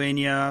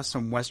Pennsylvania,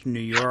 some western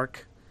New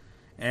York,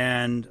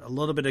 and a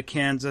little bit of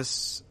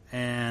Kansas.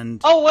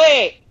 And oh,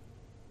 wait.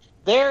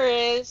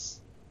 There is...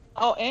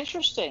 Oh,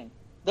 interesting.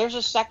 There's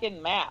a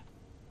second map.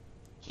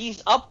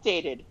 He's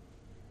updated.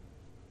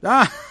 This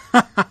guy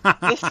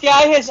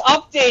has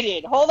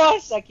updated. Hold on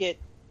a second.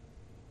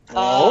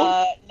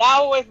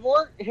 Now with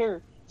more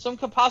here. Some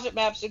composite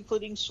maps,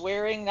 including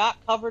swearing not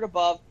covered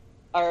above,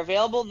 are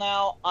available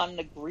now on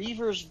the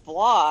Griever's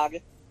blog.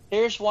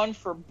 Here's one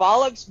for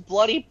bollocks,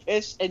 bloody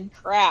piss, and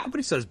crap.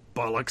 Nobody says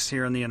bollocks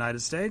here in the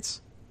United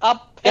States.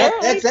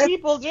 Apparently,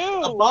 people do.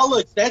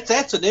 Bollocks.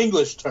 That's an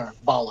English term.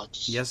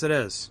 Bollocks. Yes, it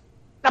is.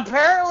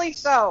 Apparently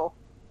so.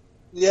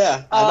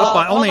 Yeah.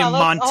 Only in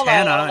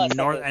Montana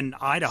and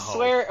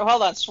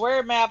Idaho.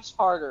 Swear maps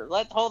harder.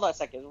 Hold on a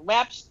second.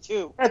 Maps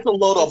 2. That's a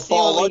load of Let's see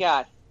what we bollocks.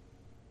 got.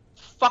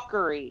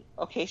 Fuckery.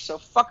 Okay, so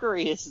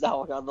fuckery is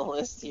now on the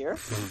list here.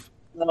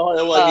 No,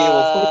 it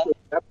wasn't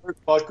even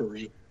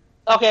fuckery.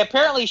 Okay,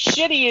 apparently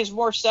shitty is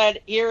more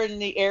said here in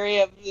the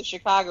area of the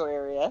Chicago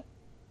area.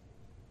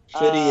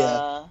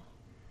 Shitty,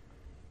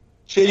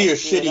 Shitty or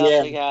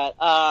shitty we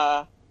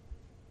got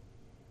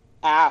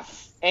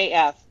AF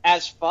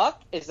as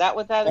fuck. Is that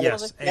what that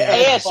is?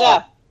 Yes,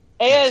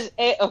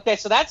 ASF. Okay,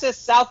 so that's a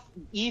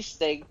southeast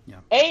thing. Yeah.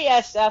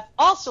 ASF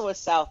also a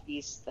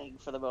southeast thing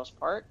for the most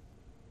part.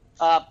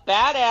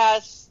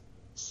 Badass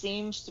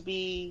seems to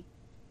be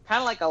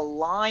kind of like a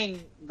line,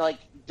 like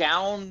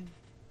down,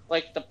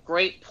 like the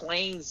Great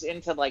Plains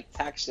into like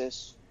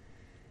Texas.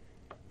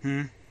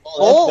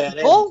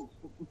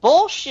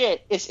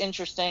 Bullshit is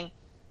interesting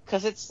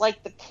because it's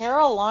like the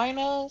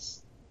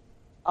Carolinas,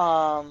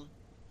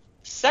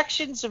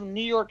 sections of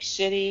New York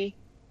City,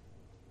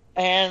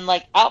 and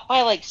like out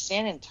by like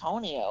San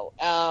Antonio.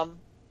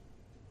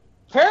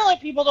 Apparently,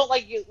 people don't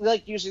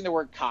like using the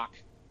word cock.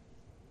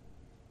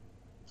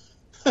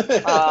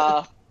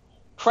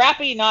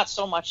 Crappy, not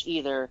so much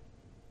either.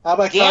 How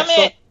about Damn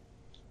it!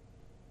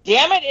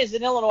 Damn it is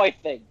an Illinois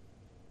thing.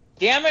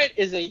 Damn it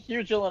is a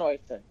huge Illinois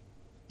thing.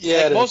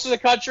 Yeah, like most of the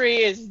country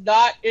is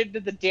not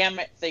into the damn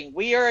it thing.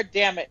 We are a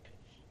damn it.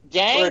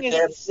 Dang is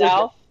the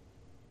South.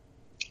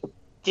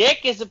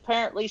 Dick is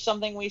apparently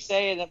something we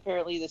say, and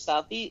apparently the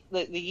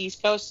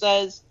East Coast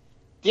says.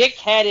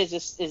 Dickhead is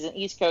an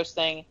East Coast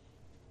thing.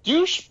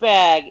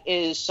 Douchebag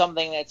is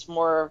something that's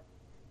more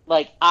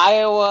like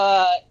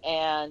Iowa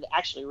and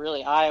actually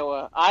really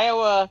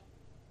Iowa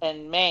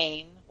and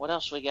Maine. What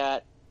else we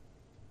got?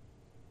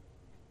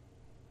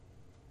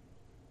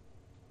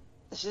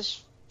 Is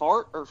this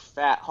fart or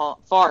fat?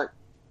 Fart.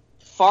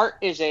 Fart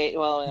is a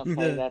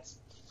okay. That's.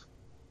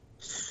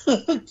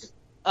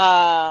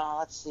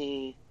 Let's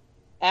see.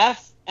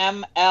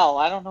 FML.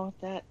 I don't know what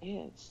that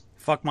is.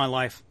 Fuck my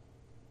life.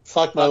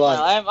 Fuck my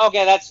life.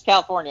 Okay, that's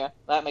California.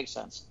 That makes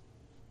sense.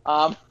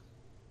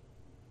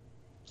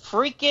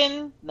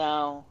 Freaking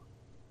no.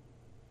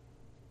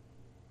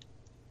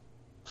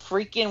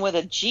 Freaking with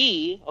a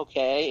G.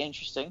 Okay,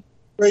 interesting.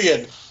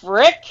 Friggin.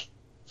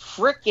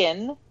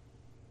 Frickin.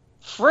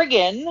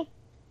 Friggin.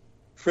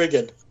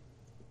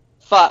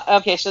 Fuck.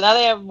 Okay, so now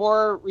they have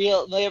more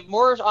real. They have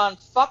more on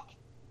fucked,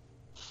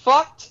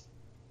 fucker,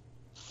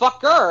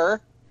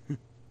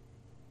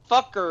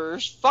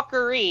 fuckers,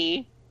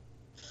 fuckery.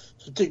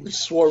 I think we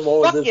swore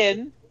more.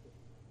 Fucking.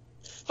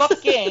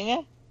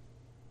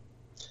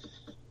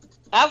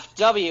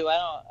 FW.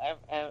 I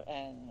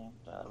don't.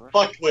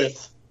 Fucked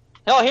with.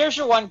 Hell, here's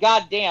your one.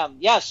 Goddamn.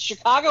 Yes,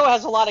 Chicago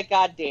has a lot of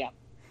goddamn.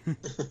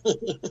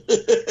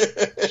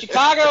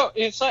 Chicago.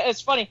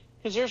 It's funny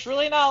because there's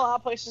really not a lot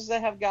of places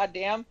that have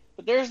goddamn,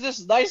 but there's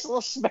this nice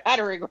little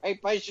smattering right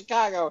by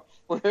Chicago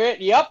where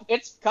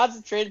it's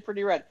concentrated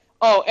pretty red.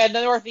 Oh, and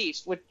the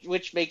Northeast,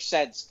 which makes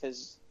sense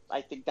because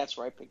I think that's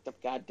where I picked up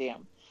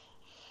goddamn.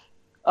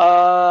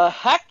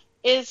 Heck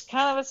is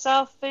kind of a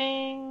South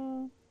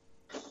thing.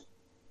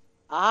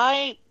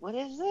 What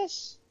is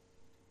this?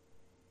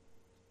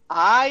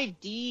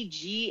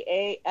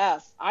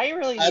 IDGAF. I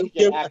really need to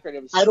get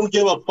acronyms. I don't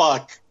give a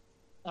fuck.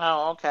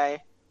 Oh,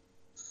 okay.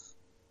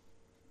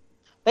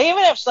 They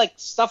even have like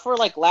stuff where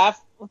like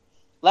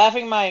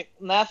laughing my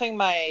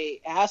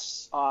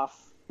ass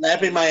off.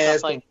 Laughing my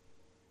ass off.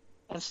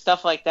 And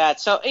stuff like that.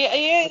 So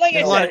yeah, like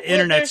a lot of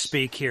internet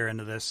speak here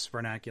into this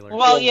vernacular.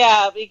 Well,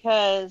 yeah,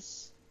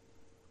 because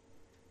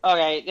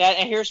okay,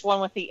 and here's one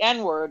with the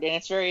N word, and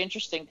it's very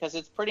interesting because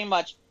it's pretty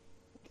much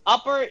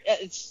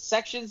it's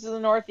sections of the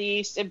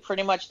Northeast and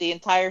pretty much the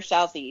entire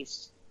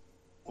Southeast.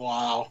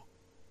 Wow.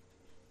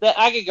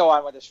 I could go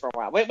on with this for a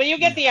while, but you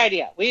get the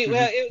idea.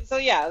 If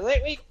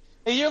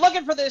you're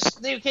looking for this,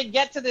 you can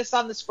get to this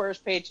on the Squares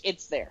page.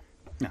 It's there.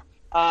 Yeah.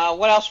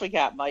 What else we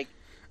got, Mike?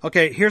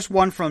 Okay, here's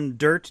one from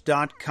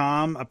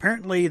dirt.com.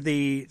 Apparently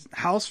the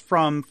house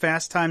from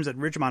Fast Times at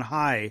Ridgemont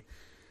High,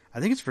 I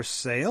think it's for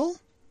sale. Is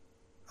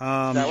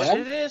that what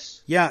it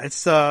is? Yeah,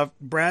 it's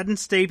Brad and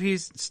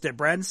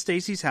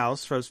Stacy's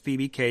house from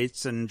Phoebe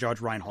Cates and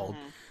Judge Reinhold.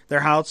 Mm-hmm. Their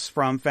house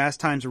from Fast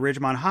Times at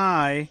Ridgemont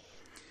High,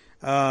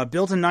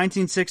 built in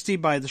 1960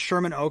 by the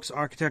Sherman Oaks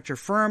architecture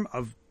firm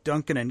of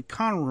Duncan and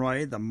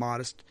Conroy. The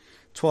modest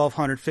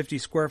 1,250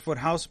 square foot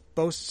house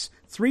boasts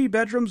 3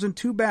 bedrooms and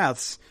 2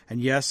 baths.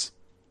 And yes,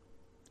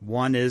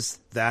 one is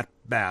that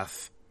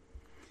bath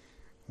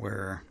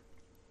where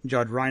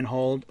Judge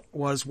Reinhold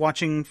was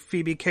watching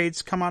Phoebe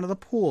Cates come out of the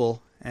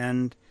pool,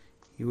 and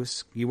he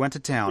went to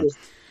town.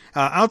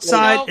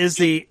 Outside is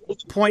the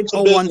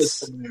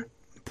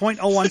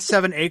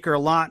 .017 acre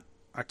lot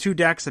 2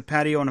 decks, a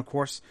patio, and of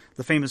course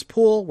the famous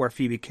pool where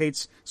Phoebe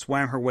Cates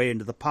swam her way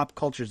into the pop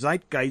culture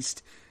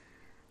zeitgeist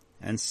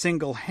and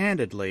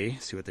single-handedly,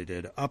 see what they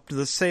did, upped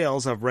the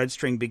sales of red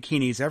string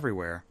bikinis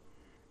everywhere.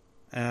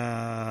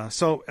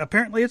 So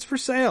apparently it's for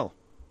sale.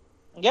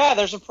 Yeah,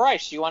 there's a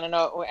price. You want to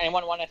know?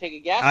 Anyone want to take a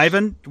guess?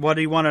 Ivan, what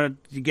do you want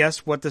to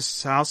guess what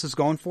this house is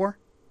going for?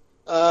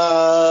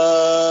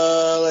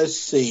 Let's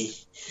see.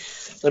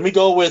 Let me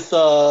go with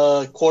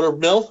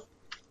 $250,000.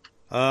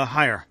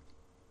 Higher.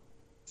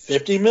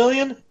 50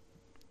 million?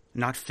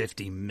 Not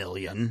 50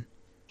 million.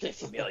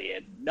 50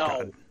 million. No.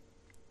 God.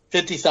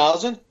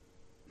 50,000?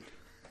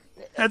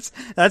 That's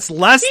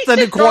less than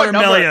a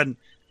 $250,000.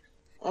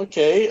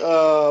 Okay.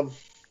 All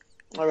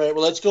right.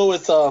 Well, let's go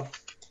with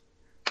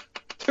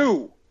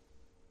 2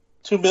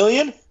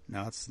 million.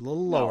 No, it's a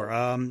little lower.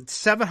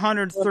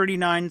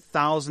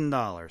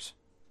 $739,000.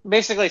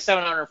 Basically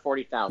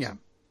 $740,000. Yeah.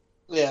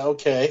 Yeah.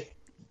 Okay.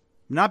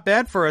 Not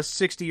bad for a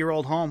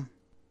 60-year-old home.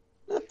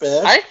 Not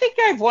bad. I think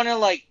I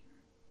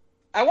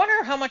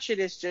wonder how much it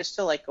is just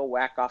to go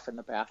whack off in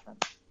the bathroom.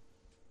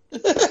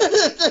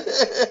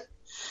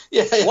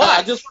 Yeah.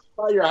 I just want to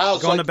buy your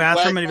house. Go in the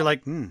bathroom and you'd be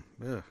like, ugh.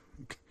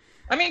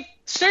 I mean,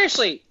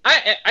 seriously.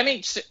 I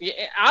mean,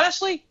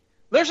 honestly,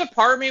 there's a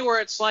part of me where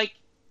it's like,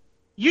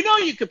 you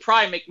could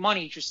probably make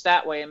money just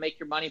that way and make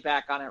your money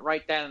back on it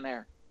right then and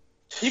there.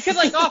 You could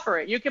offer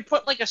it. You could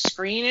put a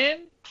screen in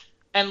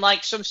and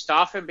some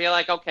stuff and be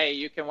like, okay,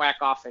 you can whack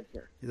off in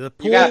here. The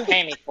pool, you gotta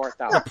pay me for it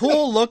though. The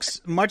pool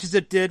looks much as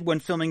it did when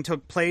filming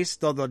took place,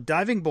 though the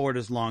diving board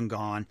is long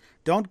gone.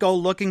 Don't go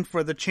looking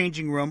for the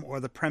changing room or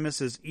the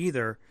premises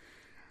either.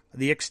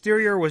 The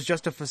exterior was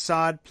just a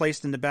facade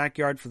placed in the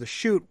backyard for the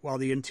shoot, while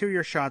the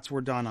interior shots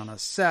were done on a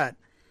set.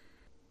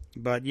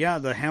 But yeah,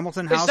 the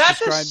Hamilton house. Is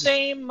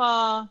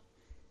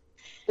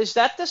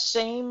that the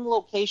same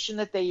location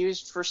that they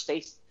used for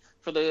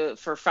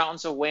for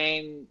Fountains of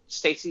Wayne,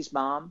 Stacy's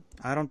mom?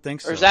 I don't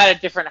think so. Or is that a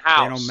different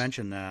house? They don't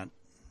mention that.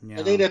 Yeah.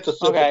 I think that's a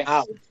simple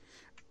house.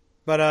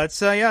 But it's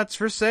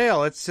for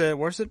sale. It's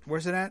where's it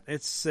at?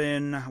 It's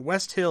in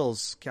West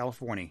Hills,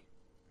 California.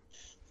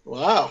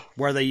 Wow.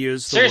 Where they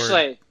use the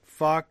word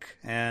fuck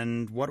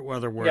and what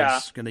other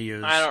words going to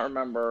use? I don't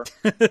remember.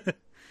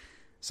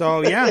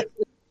 So yeah.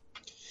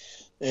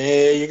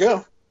 There you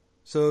go.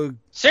 So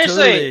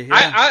seriously,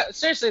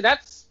 seriously,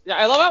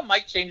 I love how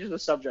Mike changes the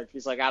subject.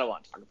 He's like, I don't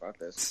want to talk about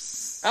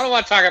this. I don't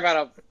want to talk about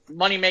a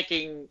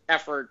money-making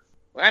effort.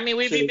 I mean,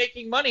 we'd be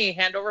making money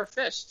hand over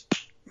fist.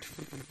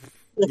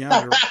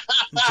 Yeah,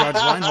 Judge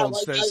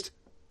Reinhold's fist.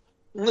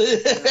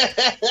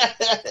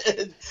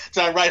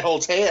 John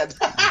Reinhold's hand.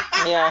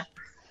 Yeah.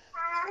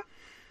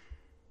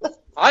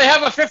 I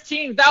have a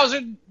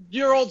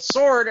 15,000-year-old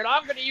sword, and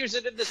I'm going to use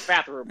it in this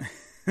bathroom.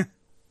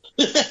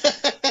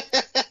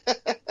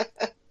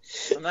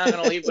 I'm not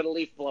going to leave with a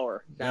leaf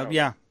blower.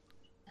 Yeah.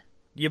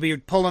 You'll be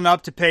pulling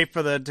up to pay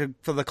for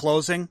the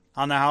closing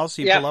on the house.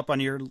 You pull up on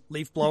your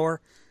leaf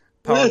blower,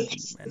 and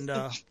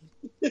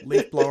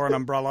leaf blower, and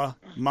umbrella,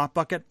 mop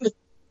bucket.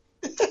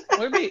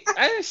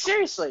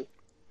 Seriously,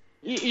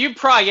 you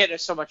probably get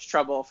into so much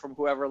trouble from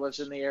whoever lives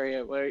in the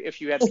area where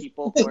if you had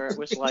people where it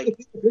was like,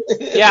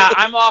 yeah,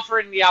 I'm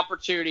offering the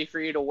opportunity for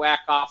you to whack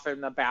off in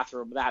the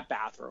bathroom, that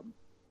bathroom.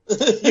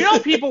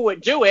 People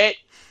would do it.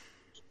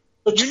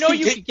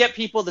 You could get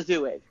people to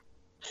do it.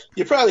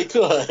 You probably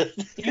could.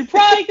 You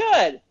probably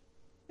could.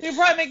 You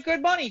probably make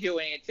good money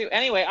doing it, too.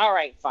 Anyway, all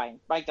right, fine.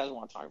 Mike doesn't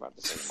want to talk about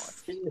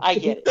this anymore. I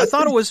get it. I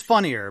thought it was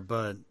funnier,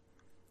 but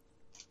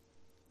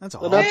that's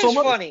all. It is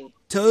funny.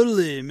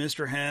 Totally,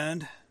 Mr.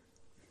 Hand.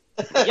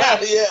 Yeah.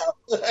 Yeah.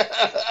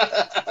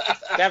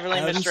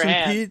 Definitely Mr.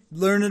 Hand.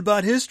 Learning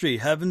about history,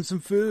 having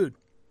some food.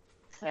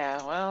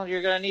 Yeah, well,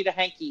 you're going to need a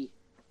hanky.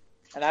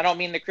 And I don't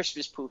mean the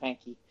Christmas poo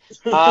hanky.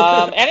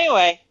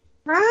 Anyway.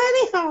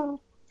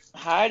 Hidey-ho.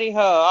 Hidey-ho.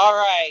 All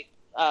right.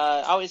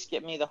 Always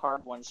get me the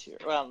hard ones here.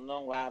 Well, no,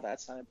 wow,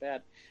 that sounded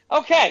bad.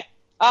 Okay.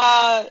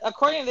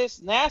 According to this,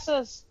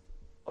 NASA's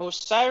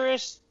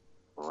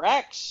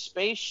OSIRIS-REx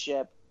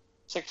spaceship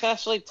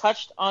successfully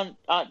touched down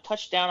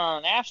on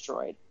an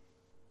asteroid.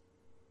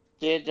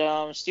 Did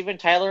Steven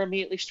Tyler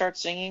immediately start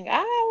singing?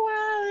 I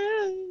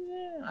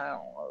don't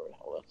know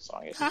what the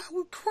song is. I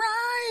was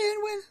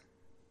crying when...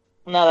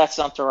 No, that's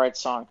not the right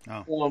song.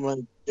 Oh my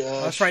gosh.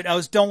 That's right. I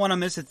was Don't Want to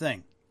Miss a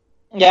Thing.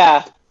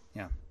 Yeah.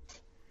 Yeah.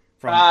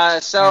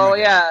 So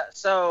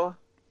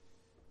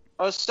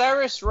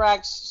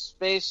OSIRIS-REx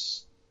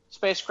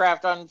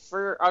spacecraft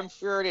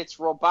unfurled its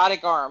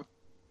robotic arm.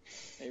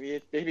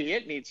 Maybe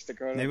it needs to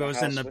go to Maybe the it was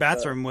house in the with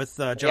bathroom with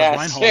Judge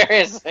Reinhold.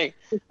 Seriously.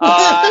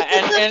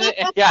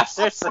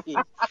 Seriously.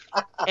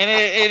 And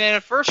in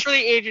a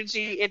first-rate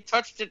agency, it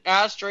touched an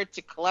asteroid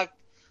to collect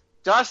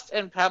dust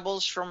and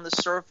pebbles from the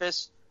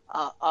surface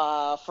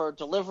for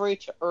delivery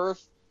to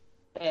Earth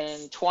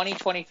in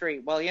 2023.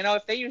 Well,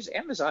 if they use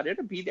Amazon,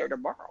 it'll be there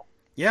tomorrow.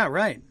 Yeah,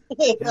 right.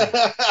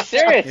 Yeah.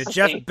 Seriously. If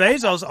Jeff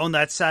Bezos owned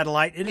that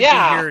satellite, it'd be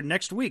here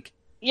next week.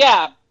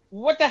 Yeah.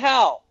 What the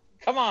hell?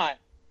 Come on.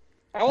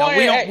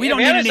 We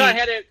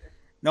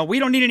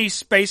don't need any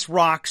space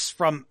rocks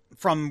from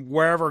from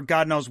wherever,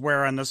 God knows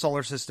where in the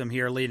solar system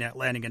here,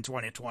 landing in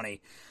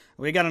 2020.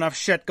 We got enough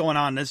shit going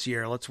on this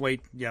year. Let's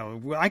wait.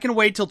 I can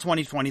wait till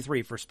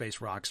 2023 for space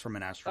rocks from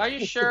an asteroid. Are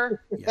you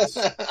sure? Yes.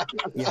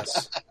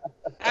 Yes.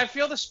 I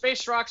feel the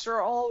space rocks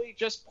are only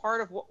just part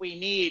of what we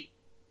need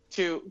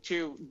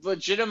to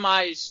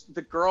legitimize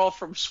the girl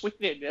from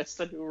Sweden as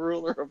the new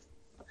ruler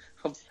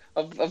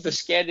of the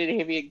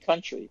Scandinavian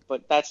country.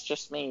 But that's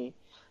just me.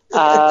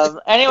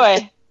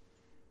 Anyway,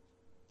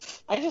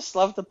 I just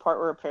love the part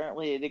where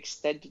apparently it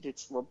extended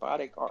its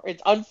robotic arm.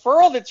 It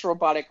unfurled its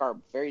robotic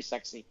arm. Very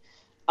sexy.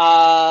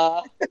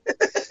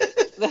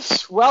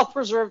 This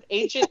well-preserved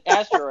ancient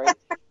asteroid,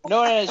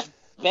 known as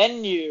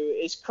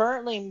Bennu, is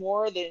currently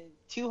more than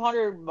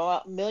 200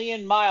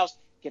 million miles.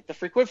 Get the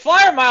frequent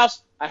flyer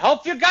miles. I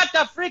hope you got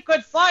the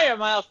frequent flyer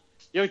miles.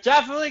 You're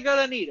definitely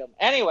gonna need them.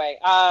 Anyway,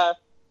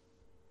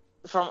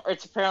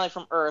 it's apparently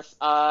from Earth.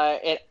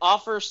 It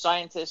offers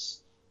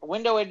scientists a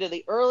window into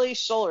the early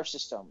solar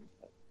system.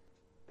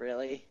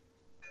 Really?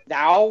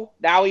 Now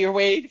you're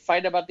waiting to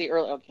find out about the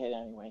early. Okay,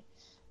 anyway.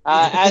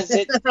 As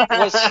it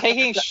was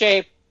taking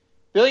shape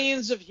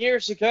billions of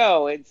years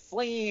ago and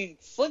flinging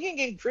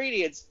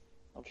ingredients.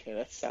 Okay,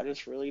 that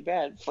sounded really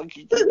bad.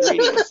 Flinging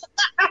ingredients.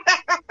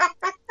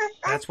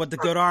 That's what the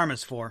good arm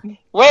is for.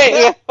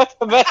 Wait, what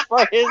the best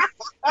part is?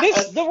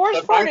 The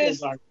worst part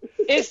is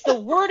the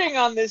wording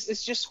on this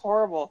is just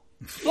horrible.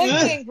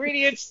 Flinging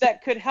ingredients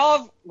that could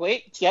help.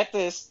 Wait, get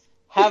this.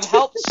 Have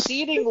helped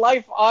seeding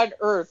life on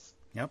Earth.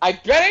 Yep. I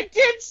bet it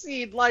did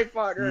seed life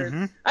on Earth.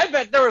 Mm-hmm. I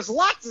bet there was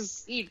lots of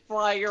seed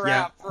flying around.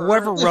 Yeah.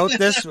 Whoever wrote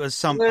this was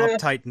some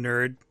uptight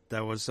nerd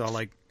that was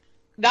somebody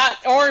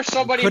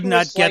could who not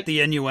was get the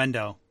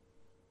innuendo.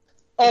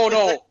 Oh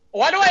no!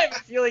 Why do I have a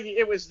feeling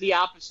it was the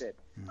opposite?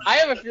 I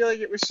have a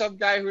feeling it was some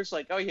guy who's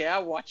like, "Oh yeah, I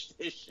watched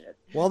this shit."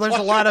 Well, there's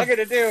a lot of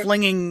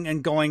flinging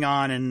and going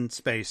on in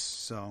space,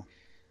 so.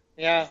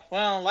 Yeah,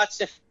 well,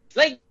 lots of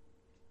flinging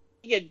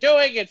and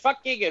doing and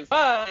fucking and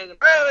fun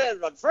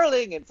and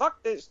unfurling and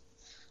fuck this.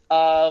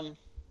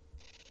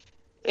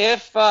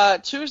 If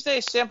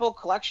Tuesday sample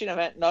collection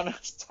event known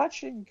as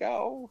Touch and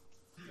Go.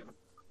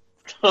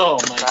 Oh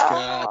my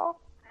god.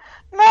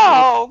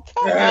 No,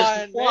 come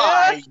on,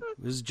 man.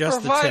 It was just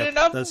Provide the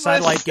tip. The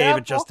satellite gave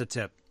it just a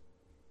tip.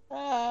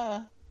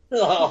 Oh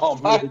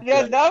my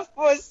god. Enough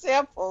for a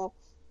sample.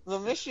 The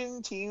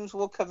mission teams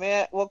will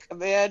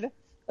command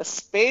a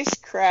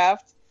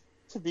spacecraft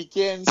to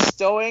begin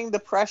stowing the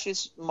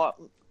precious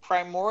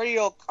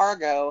primordial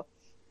cargo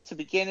to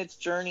begin its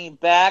journey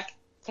back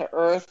to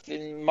Earth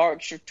in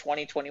March of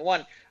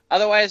 2021.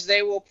 Otherwise,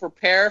 they will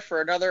prepare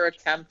for another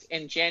attempt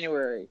in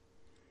January.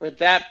 Would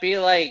that be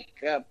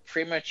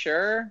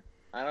premature?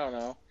 I don't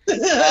know.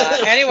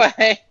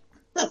 Anyway.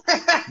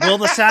 Will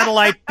the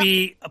satellite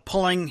be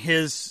pulling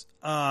his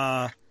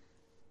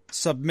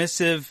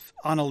submissive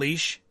on a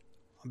leash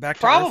back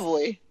to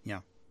Probably. Earth? Yeah.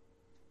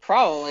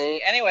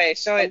 Probably. Anyway,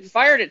 so it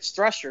fired its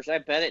thrusters. I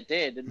bet it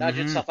did. To nudge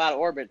itself out of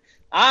orbit.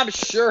 I'm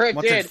sure it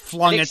did. It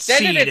flung its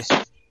seed. And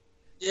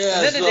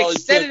then it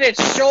extended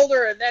its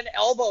shoulder and then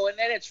elbow and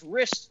then its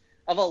wrist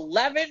of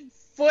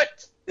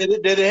 11-foot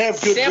Did it have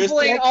good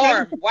sampling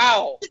arm.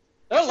 Wow.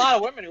 There are a lot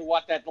of women who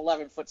want that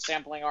 11-foot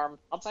sampling arm.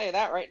 I'll tell you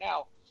that right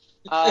now.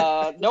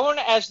 Known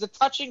as the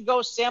Touch and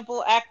Go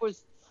Sample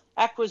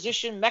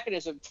Acquisition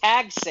Mechanism,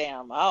 Tag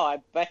Sam. Oh, I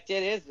bet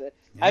it is.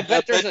 I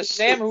bet there's a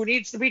Sam who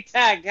needs to be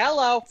tagged.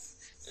 Hello.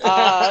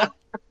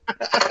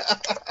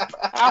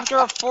 After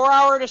a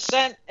 4-hour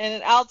descent at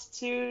an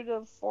altitude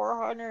of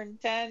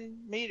 410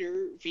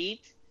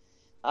 feet,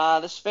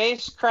 the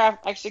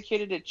spacecraft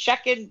executed a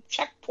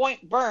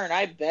checkpoint burn.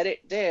 I bet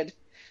it did.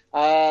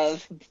 I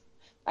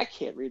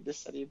can't read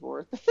this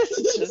anymore.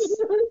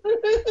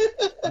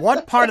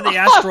 What part of the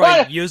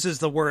asteroid uses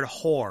the word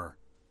whore?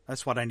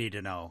 That's what I need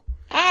to know.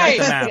 Check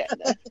the map.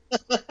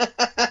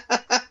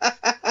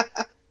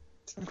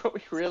 What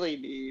we really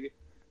need.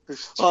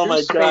 Oh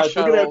my gosh,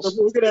 we're gonna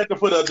have to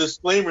put a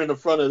disclaimer in the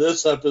front of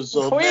this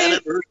episode. We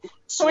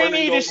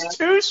need is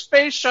 2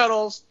 space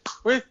shuttles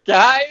with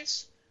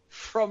guys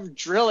from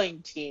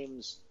drilling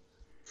teams,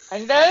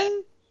 and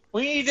then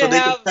we need to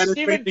have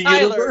Steven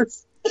Tyler.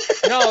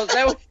 No,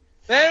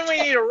 then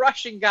we need a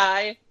Russian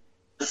guy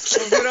who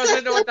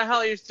doesn't know what the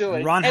hell he's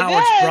doing. Ron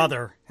Howard's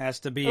brother has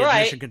to be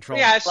at mission control.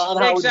 Yes,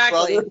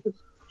 exactly.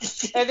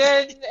 And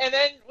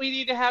then we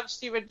need to have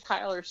Steven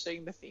Tyler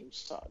sing the theme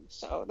song.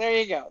 So there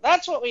you go.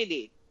 That's what we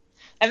need.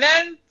 And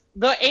then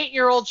the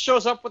 8-year-old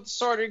shows up with the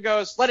sword and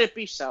goes, "Let it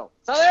be so."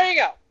 So there you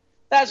go.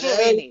 That's what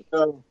we need.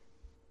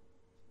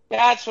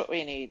 That's what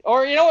we need.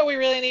 Or you know what we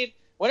really need?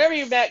 Whenever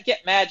you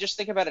get mad, just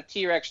think about a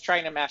T-Rex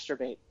trying to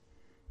masturbate.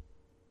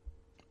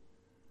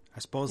 I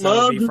suppose that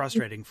would be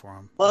frustrating for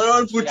him. My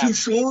arms were too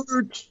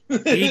short.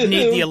 He'd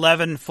need the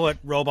 11-foot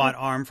robot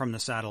arm from the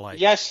satellite.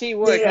 Yes, he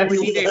would. Yeah, He would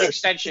need an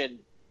extension.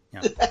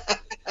 Yeah.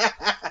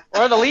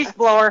 Or the leaf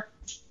blower.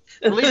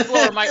 The leaf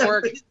blower might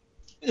work.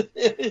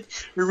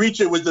 Reach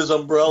it with this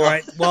umbrella. All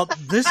right. Well,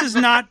 this is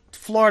not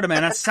Florida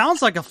Man. It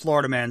sounds like a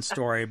Florida Man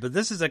story, but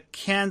this is a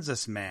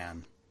Kansas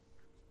man.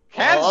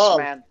 Kansas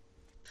man.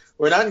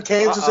 We're not in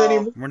Kansas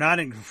anymore. We're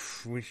not in.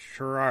 We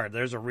sure are.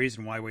 There's a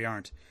reason why we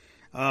aren't.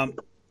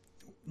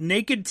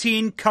 Naked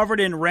teen covered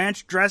in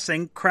ranch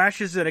dressing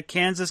crashes at a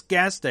Kansas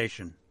gas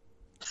station.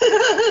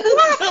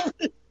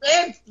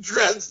 Ranch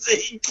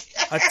dressing.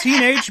 A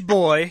teenage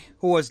boy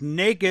who was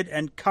naked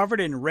and covered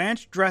in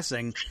ranch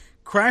dressing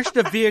crashed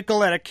a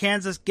vehicle at a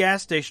Kansas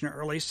gas station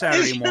early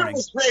Saturday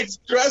morning. Ranch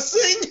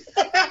dressing?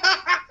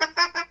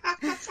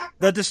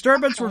 The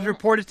disturbance was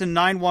reported to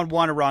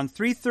 911 around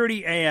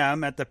 3:30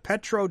 a.m. at the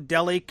Petro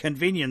Deli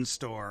convenience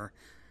store,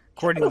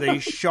 according to the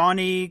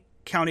Shawnee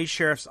County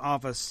Sheriff's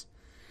Office.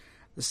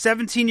 The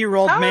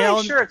 17-year-old male...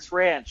 I'm sure it's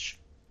ranch.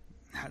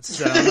 I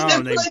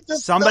don't know.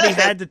 Somebody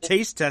had to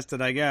taste test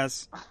it, I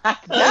guess.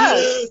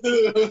 Yes.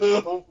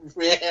 Oh,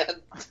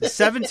 man. The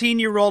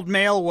 17-year-old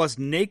male was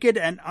naked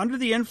and under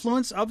the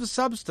influence of a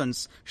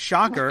substance.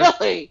 Shocker.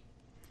 Really?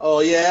 Oh,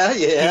 yeah.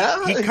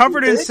 He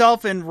covered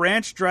himself in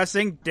ranch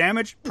dressing,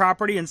 damaged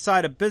property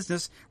inside a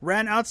business,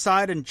 ran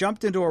outside and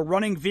jumped into a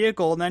running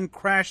vehicle, and then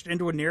crashed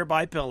into a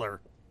nearby pillar.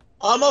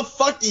 I'm a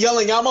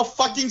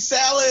fucking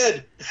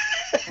salad.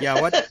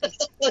 Yeah,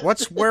 what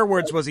swear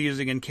words was he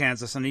using in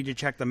Kansas? I need to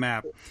check the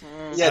map.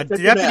 Yeah,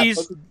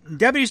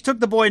 Deputies took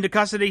the boy into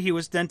custody. He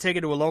was then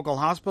taken to a local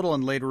hospital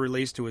and later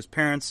released to his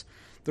parents.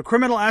 The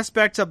criminal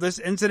aspects of this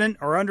incident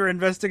are under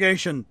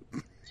investigation.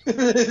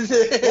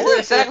 What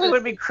exactly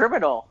would be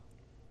criminal?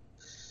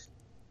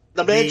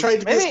 The man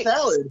tried to get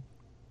salad.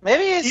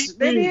 Maybe his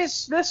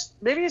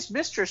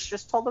mistress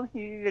just told him he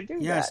needed to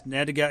do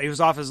that. He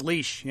was off his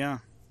leash. Yeah.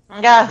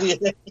 Yeah.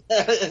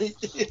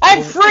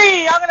 I'm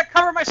free. I'm gonna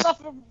cover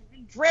myself in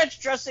ranch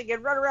dressing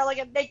and run around like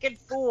a naked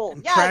fool.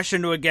 And crash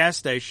into a gas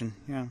station.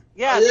 Yeah.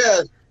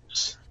 Yeah.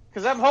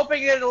 Because I'm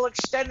hoping it'll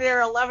extend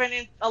their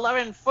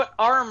 11-foot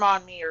arm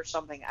on me or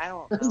something. I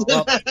don't know.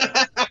 Well,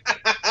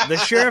 the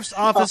sheriff's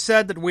office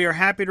said that we are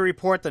happy to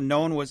report that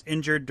no one was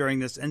injured during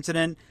this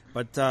incident,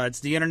 but it's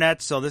the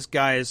internet, so this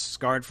guy is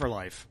scarred for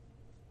life.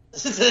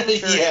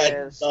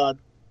 He's done.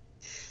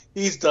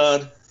 He's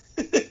done.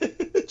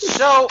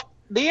 So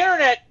the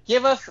internet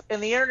giveth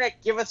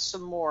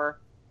some more.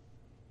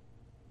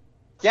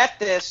 Get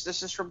this.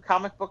 This is from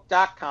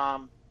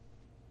comicbook.com.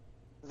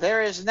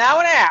 There is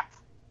now an app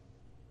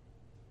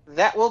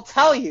that will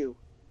tell you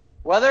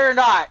whether or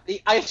not the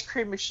ice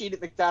cream machine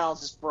at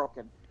McDonald's is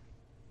broken.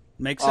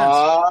 Makes sense.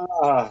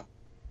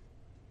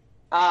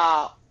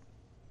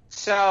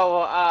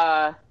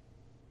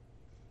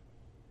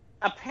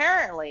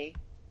 Apparently...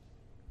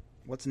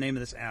 What's the name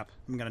of this app?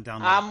 I'm going to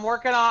download it.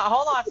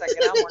 Hold on a second.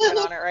 I'm working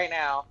on it right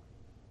now.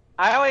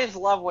 I always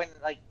love when,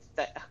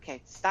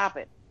 okay, stop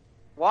it.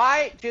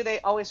 Why do they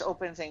always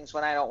open things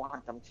when I don't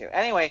want them to?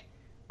 Anyway,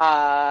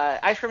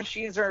 ice cream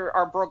machines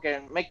are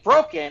broken. Make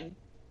broken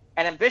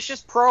an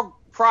ambitious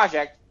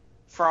project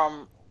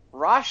from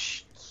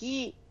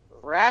Rashki,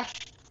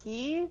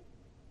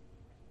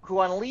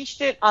 who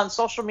unleashed it on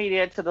social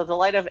media to the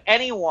delight of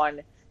anyone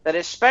that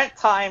has spent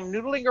time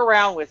noodling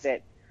around with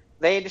it.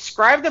 They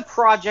described the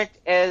project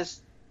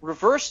as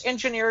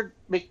reverse-engineered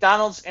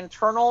McDonald's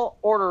internal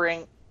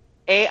ordering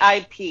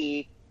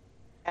AIP,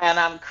 and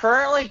I'm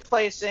currently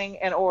placing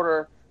an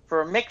order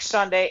for a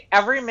McSunday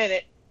every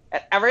minute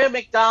at every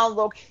McDonald's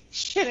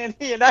location in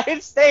the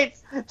United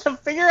States to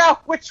figure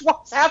out which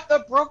ones have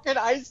the broken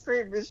ice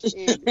cream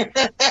machine.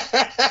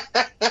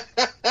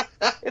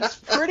 It's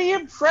pretty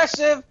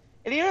impressive,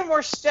 and even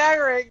more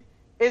staggering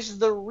is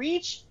the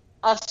reach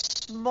a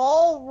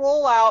small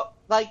rollout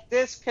like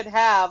this could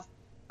have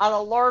on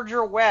a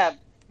larger web.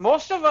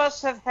 Most of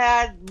us have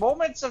had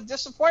moments of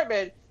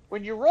disappointment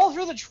when you roll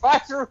through the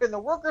drive-thru and the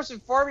workers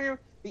inform you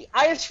the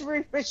ice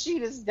cream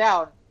machine is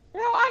down.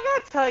 You know, I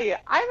gotta tell you,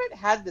 I haven't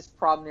had this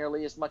problem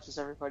nearly as much as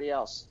everybody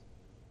else.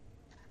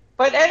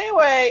 But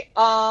anyway,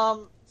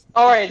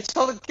 alright,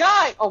 so the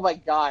guy, oh my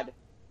god.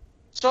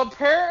 So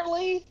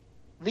apparently,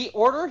 the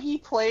order he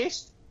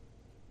placed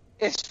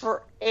is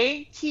for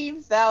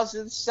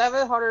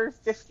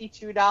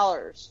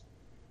 $18,752.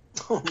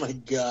 Oh my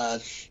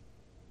gosh.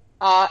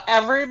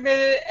 Every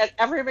minute at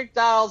every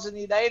McDonald's in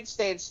the United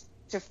States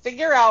to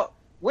figure out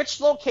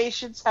which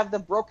locations have the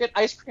broken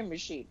ice cream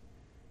machine.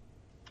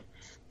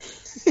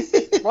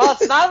 Well,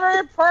 it's not a very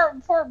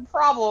important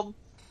problem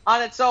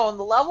on its own.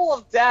 The level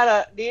of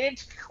data needed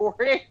to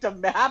create a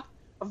map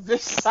of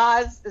this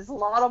size is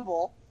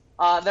laudable.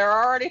 There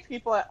are already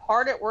people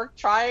hard at work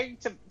trying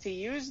to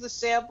use the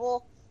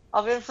sample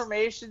of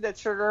information to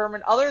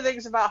determine other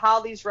things about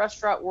how these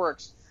restaurant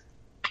works.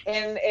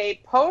 In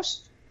a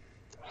post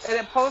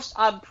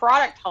on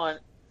Product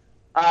Hunt,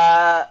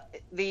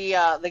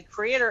 the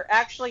creator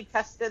actually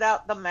tested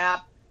out the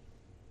map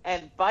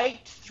and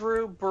biked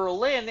through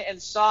Berlin and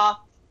saw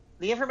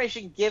the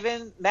information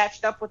given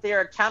matched up with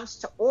their attempts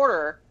to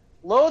order.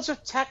 Loads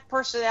of tech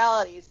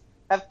personalities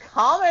have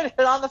commented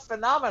on the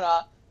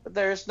phenomena, but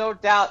there's no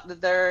doubt that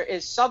there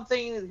is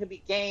something that could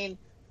be gained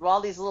from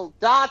all these little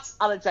dots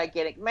on a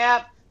gigantic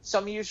map.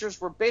 Some users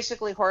were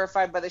basically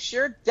horrified by the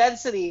sheer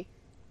density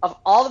of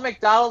all the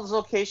McDonald's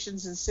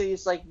locations in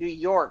cities like New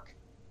York.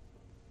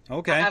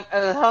 Okay.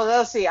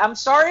 Let's see. I'm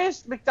sorry,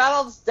 as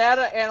McDonald's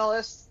data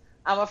analysts,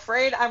 I'm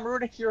afraid I'm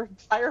ruining your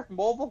entire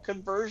mobile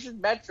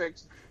conversion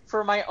metrics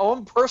for my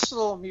own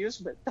personal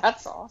amusement.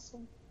 That's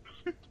awesome.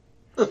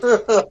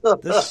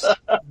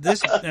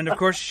 This and of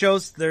course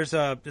shows there's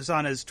this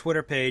on his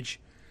Twitter page.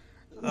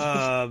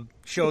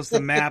 Shows the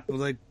map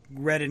with like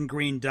red and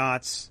green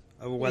dots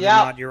of whether or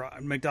not your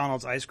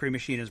McDonald's ice cream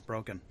machine is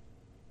broken.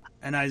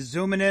 And I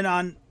zooming in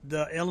on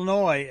the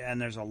Illinois, and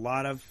there's a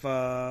lot of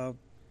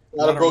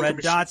red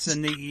dots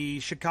in the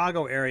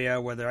Chicago area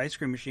where their ice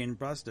cream machine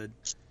busted.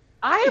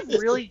 I have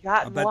really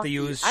gotten I bet lucky. they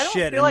use I don't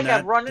shit feel in like that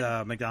I've run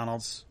into...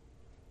 McDonald's.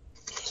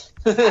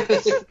 I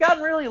guess I've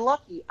gotten really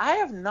lucky. I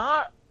have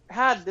not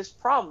had this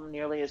problem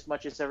nearly as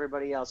much as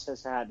everybody else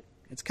has had.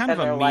 It's kind of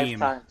a meme.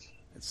 Lifetimes.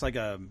 It's like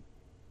a...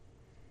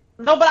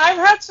 No, but I've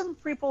had some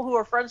people who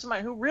are friends of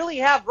mine who really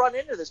have run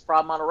into this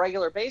problem on a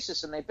regular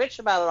basis, and they bitch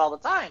about it all the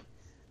time.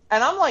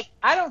 And I'm like,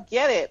 I don't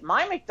get it.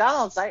 My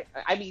McDonald's, I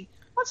mean,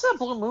 once in a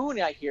blue moon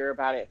I hear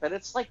about it, but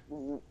it's like,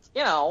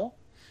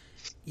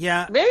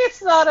 Yeah. Maybe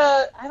it's not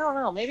I don't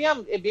know. Maybe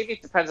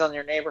it depends on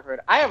your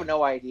neighborhood. I have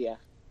no idea.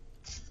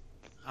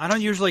 I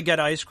don't usually get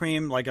ice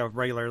cream like a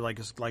regular, I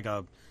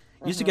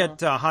used to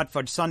get hot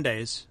fudge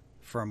sundaes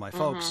from my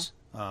folks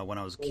when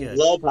I was a kid. I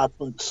love hot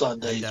fudge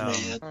sundaes,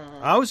 man.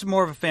 I was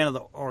more of a fan of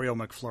the Oreo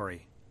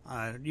McFlurry.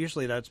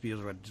 Usually that's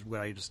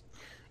what I just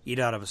eat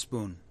out of a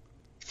spoon.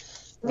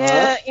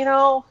 Yeah,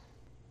 Well,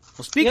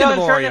 speaking of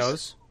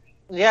Oreos...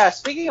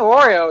 speaking of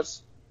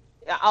Oreos,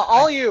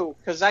 all you,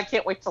 because I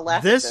can't wait to laugh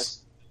at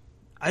this.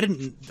 I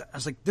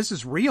was like, this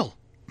is real.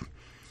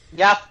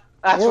 Yep,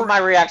 that's what my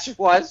reaction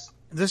was.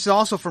 This is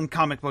also from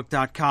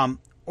comicbook.com.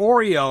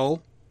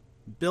 Oreo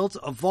built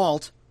a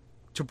vault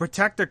to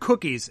protect their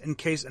cookies in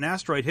case an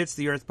asteroid hits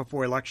the Earth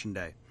before Election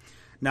Day.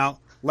 Now,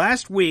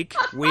 last week,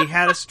 we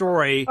had a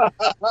story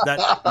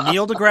that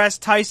Neil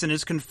deGrasse Tyson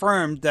has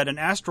confirmed that an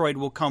asteroid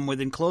will come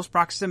within close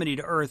proximity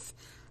to Earth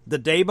the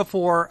day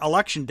before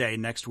Election Day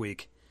next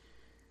week.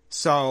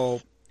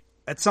 So,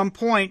 at some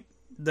point,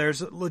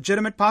 there's a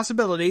legitimate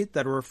possibility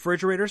that a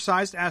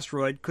refrigerator-sized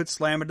asteroid could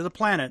slam into the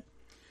planet.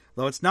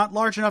 Though it's not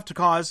large enough to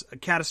cause a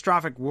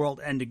catastrophic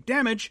world-ending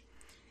damage,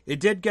 it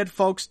did get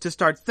folks to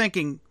start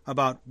thinking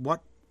about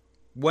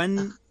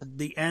when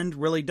the end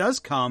really does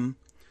come.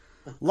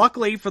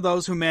 Luckily for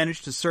those who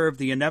manage to survive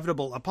the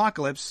inevitable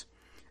apocalypse,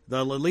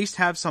 they'll at least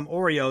have some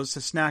Oreos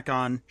to snack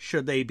on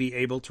should they be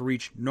able to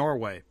reach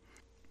Norway.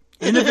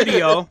 In a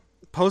video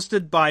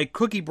posted by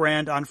Cookie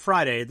Brand on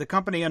Friday, the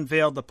company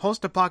unveiled the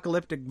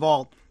post-apocalyptic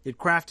vault it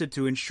crafted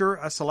to ensure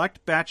a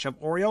select batch of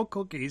Oreo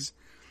cookies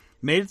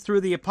made it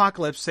through the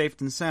apocalypse safe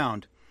and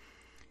sound.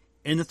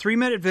 In the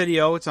 3-minute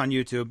video, it's on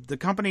YouTube, the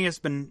company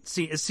is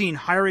seen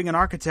hiring an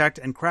architect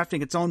and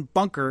crafting its own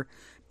bunker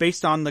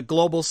based on the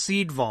Global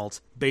Seed Vault,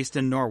 based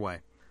in Norway.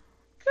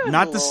 Good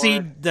Not Lord. the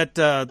seed that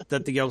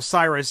the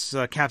Osiris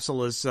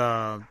capsule is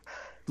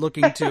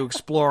looking to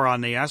explore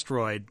on the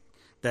asteroid.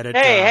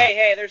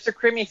 Hey, there's a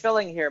creamy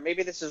filling here.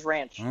 Maybe this is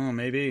ranch. Oh,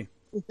 maybe.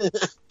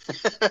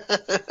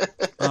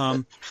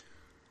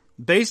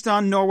 Based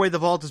on Norway, the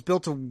vault is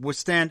built to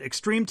withstand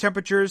extreme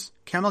temperatures,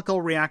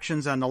 chemical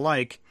reactions, and the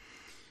like.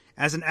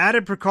 As an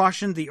added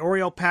precaution, the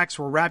Oreo packs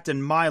were wrapped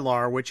in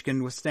Mylar, which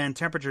can withstand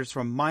temperatures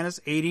from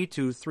 -80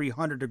 to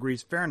 300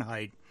 degrees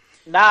Fahrenheit.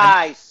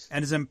 Nice!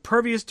 And is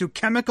impervious to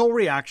chemical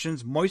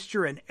reactions,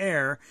 moisture, and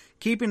air,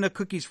 keeping the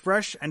cookies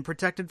fresh and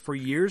protected for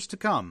years to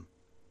come.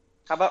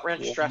 How about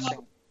ranch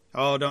dressing?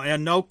 Oh, no,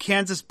 and no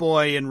Kansas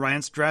boy in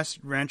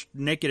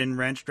naked in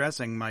ranch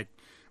dressing might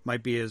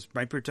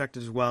protect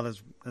as well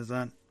as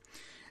that.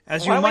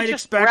 As Why you don't might we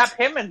just expect, wrap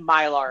him in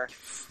Mylar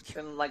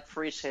and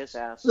freeze his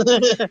ass?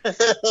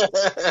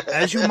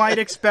 As you might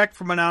expect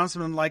from an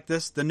announcement like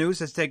this, the news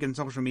has taken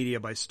social media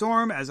by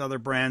storm as other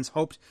brands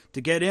hoped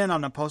to get in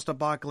on a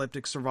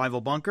post-apocalyptic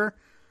survival bunker.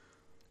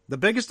 The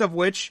biggest of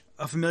which,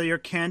 a familiar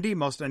candy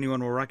most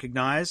anyone will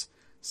recognize,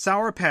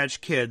 Sour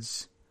Patch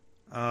Kids,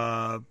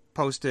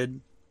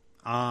 posted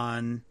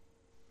on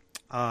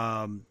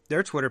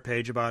their Twitter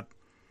page about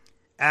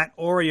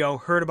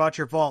 @Oreo, heard about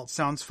your vault,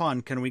 sounds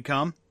fun, can we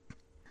come?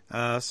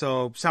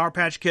 So Sour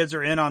Patch Kids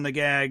are in on the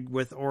gag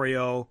with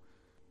Oreo,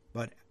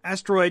 but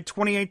Asteroid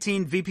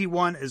 2018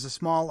 VP1 is a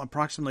small,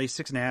 approximately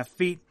 6.5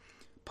 feet,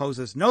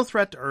 poses no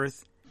threat to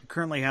Earth, it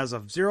currently has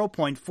a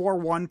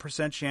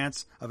 0.41%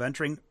 chance of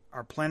entering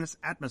our planet's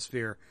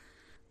atmosphere,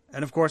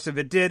 and of course if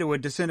it did, it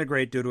would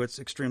disintegrate due to its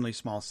extremely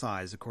small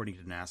size, according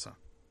to NASA.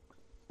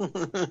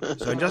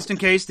 So just in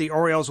case, the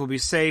Oreos will be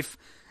safe,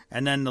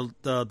 and then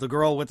the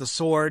girl with the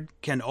sword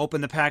can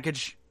open the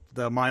package,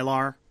 the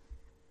Mylar,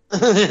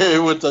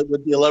 with the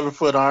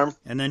 11-foot arm,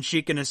 and then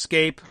she can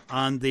escape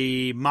on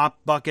the mop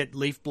bucket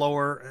leaf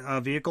blower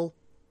vehicle.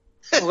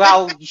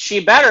 Well, she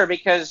better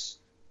because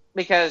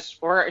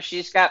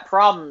she's got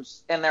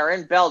problems, and they're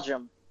in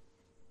Belgium.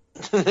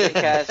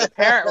 Because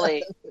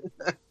apparently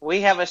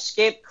we have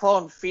escaped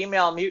cloned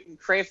female mutant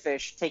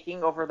crayfish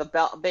taking over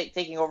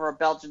a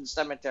Belgian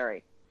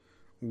cemetery.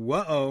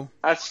 Whoa!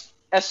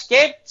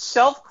 Escaped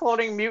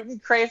self-cloning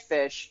mutant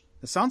crayfish.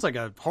 It sounds like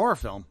a horror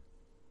film.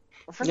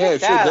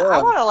 Forget Yeah, that. sure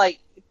I want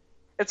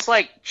to It's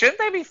like, shouldn't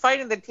they be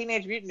fighting the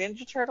Teenage Mutant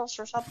Ninja Turtles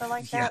or something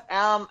like Yeah.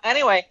 that?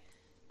 Anyway.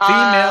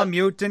 Female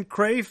mutant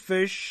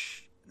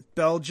crayfish,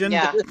 Belgian.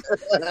 Yeah.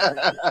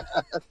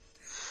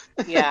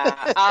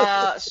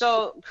 Yeah.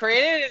 So,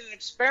 created in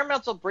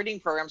experimental breeding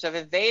programs have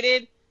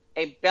invaded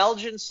a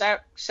Belgian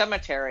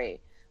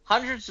cemetery.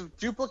 Hundreds of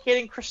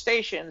duplicating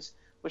crustaceans,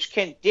 which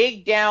can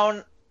dig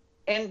down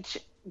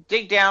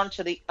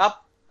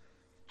up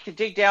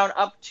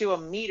to a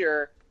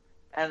meter,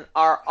 and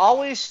are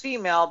always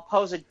female,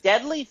 pose a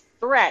deadly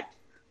threat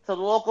to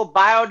the local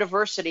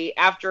biodiversity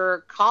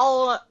after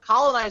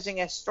colonizing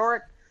a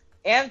historic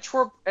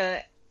Antwerp.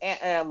 Let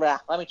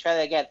me try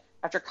that again.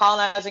 After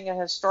colonizing a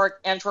historic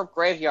Antwerp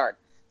graveyard,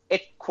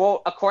 it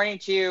quote according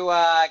to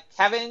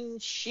Kevin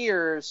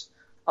Shears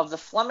of the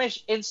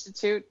Flemish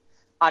Institute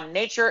on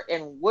Nature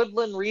and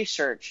Woodland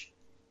Research.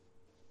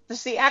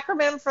 Is the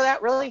acronym for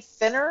that really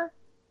thinner?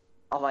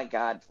 Oh my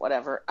god,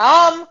 whatever.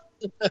 Or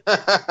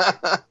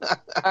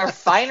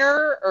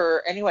finer,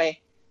 or anyway.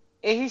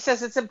 He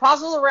says it's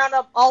impossible to round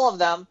up all of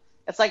them.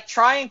 It's like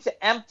trying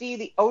to empty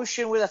the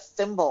ocean with a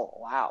thimble.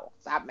 Wow,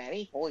 that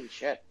many? Holy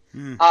shit.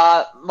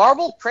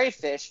 Marbled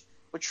crayfish,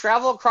 which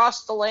travel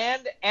across the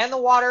land and the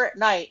water at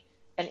night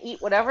and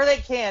eat whatever they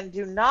can,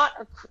 do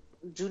not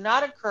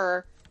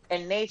occur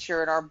in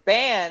nature and are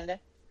banned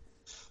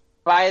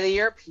by the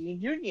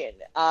European Union.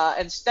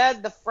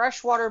 Instead, the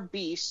freshwater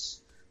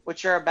beasts,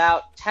 which are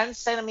about 10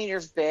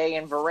 centimeters big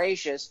and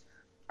voracious,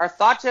 are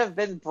thought to have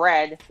been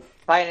bred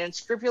by an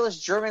unscrupulous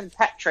German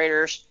pet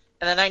traders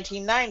in the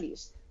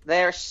 1990s.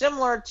 They are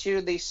similar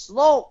to the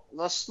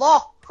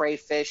sloth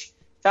crayfish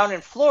found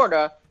in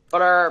Florida,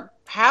 but are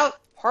why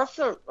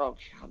do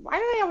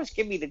they always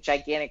give me the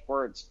gigantic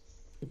words?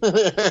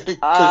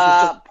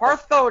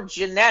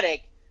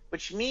 Parthenogenetic,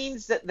 which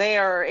means that they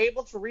are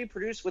able to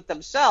reproduce with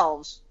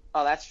themselves.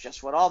 Oh, that's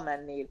just what all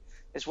men need,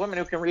 is women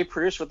who can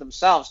reproduce with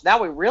themselves.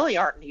 Now we really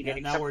aren't needed.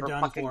 Yeah, now we're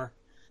done for.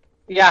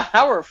 Yeah,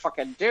 now we're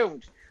fucking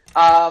doomed.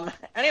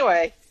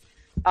 Anyway,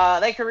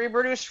 they can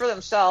reproduce for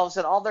themselves,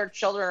 and all their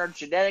children are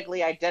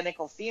genetically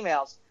identical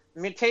females.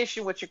 The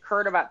mutation, which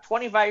occurred about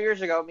 25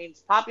 years ago,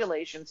 means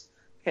populations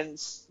can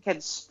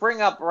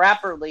spring up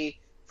rapidly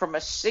from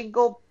one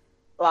single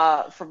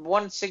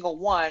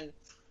one.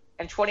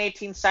 In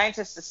 2018,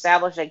 scientists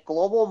established a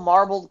global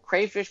marbled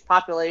crayfish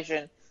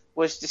population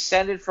was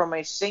descended from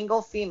a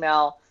single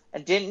female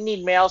and didn't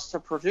need males to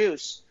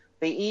produce.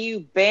 The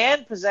EU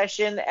banned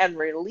possession and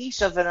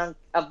release of the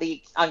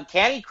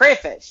uncanny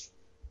crayfish.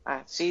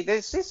 See,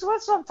 this is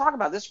what I'm talking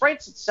about. This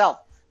writes itself.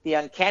 The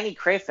uncanny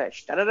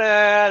crayfish. Yeah,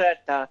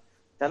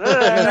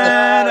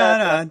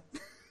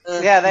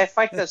 they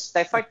fight this.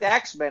 They fight the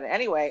X-Men.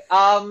 Anyway,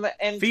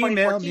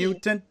 female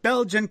mutant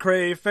Belgian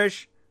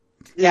crayfish.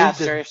 Yeah,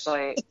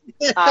 seriously.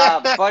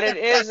 But it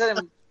is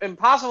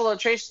impossible to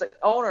trace the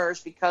owners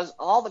because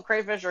all the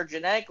crayfish are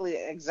genetically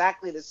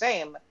exactly the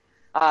same.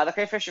 The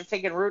crayfish have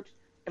taken root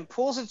in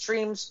pools and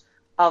streams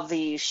of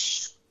the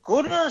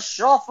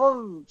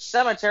Schoonenshoffen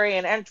Cemetery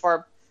in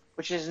Antwerp,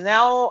 which is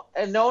now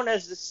known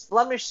as the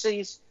Flemish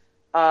city's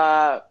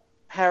Père-Lachaise.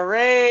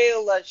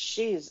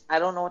 I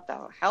don't know what the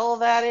hell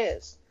that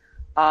is.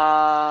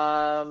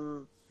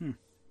 Apparently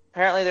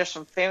there's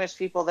some famous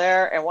people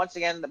there, and once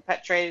again, the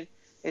pet trade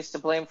is to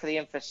blame for the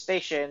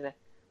infestation.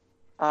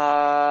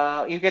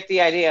 You get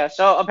the idea.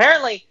 So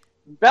apparently,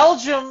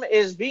 Belgium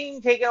is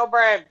being taken over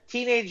by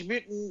Teenage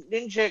Mutant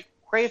Ninja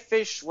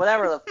Crayfish,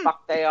 whatever the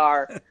fuck they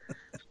are.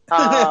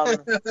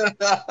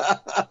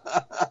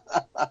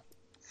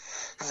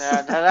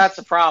 That's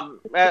a problem.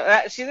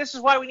 See, this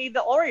is why we need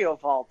the Oreo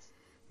vault.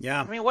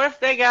 Yeah. I mean, what if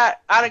they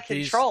got out of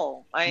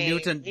control?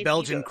 Mutant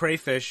Belgian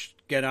crayfish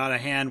get out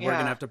of hand. We're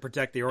going to have to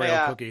protect the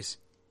Oreo cookies.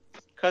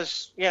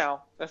 Because,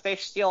 if they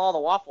steal all the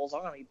waffles,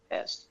 I'm going to be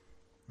pissed.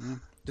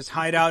 Just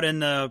hide out in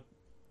the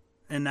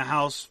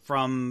house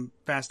from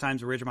Fast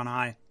Times at Ridgemont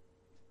High.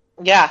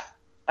 Yeah,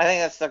 I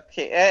think that's the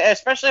key.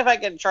 Especially if I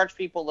can charge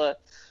people to...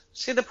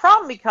 See, the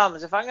problem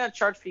becomes, if I'm going to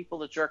charge people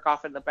to jerk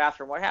off in the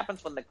bathroom, what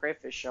happens when the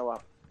crayfish show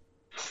up?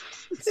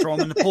 Throw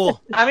them in the pool.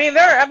 I mean,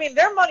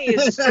 their money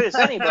is as good as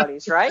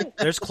anybody's, right?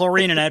 There's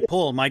chlorine in that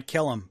pool. Might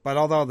kill them. But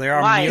although they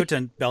are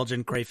mutant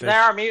Belgian crayfish. They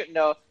are mutant,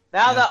 though.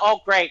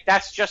 Oh, great.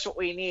 That's just what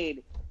we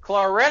need.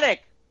 Chlorinic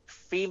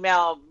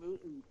female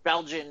mutant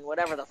Belgian,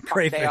 whatever the fuck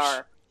crayfish. They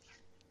are.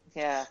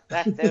 Yeah,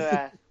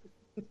 that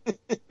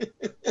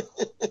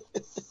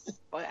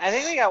I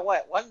think we got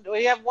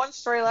we have one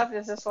story left.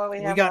 Is this what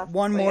we have? We got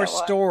one more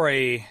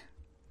story.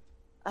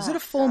 Is it a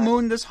full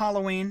moon this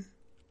Halloween?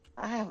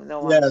 I have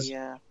no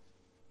idea.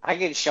 I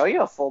can show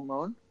you a full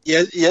moon.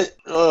 Yeah.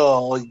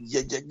 Oh,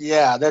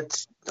 yeah.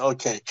 That's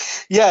okay.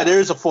 Yeah, there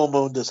is a full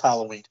moon this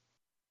Halloween.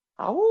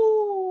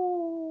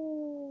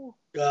 Oh.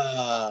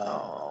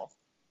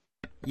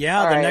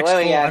 Yeah, the next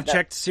I've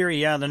checked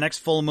Siri. Yeah, the next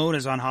full moon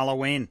is on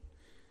Halloween.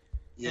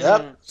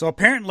 Yep. So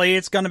apparently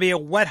it's going to be a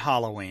wet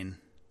Halloween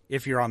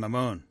if you're on the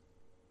moon.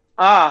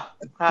 Yes.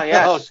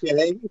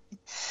 Okay.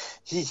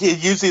 He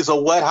usually is a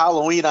wet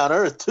Halloween on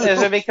Earth too.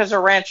 Is it because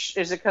of ranch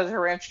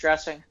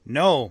dressing?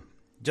 No,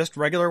 Just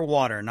regular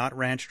water, not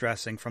ranch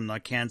dressing from the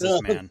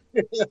Kansas man.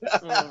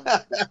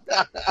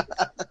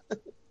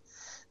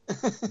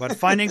 But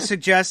findings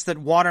suggest that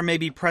water may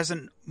be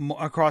present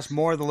across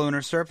more of the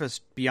lunar surface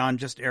beyond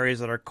just areas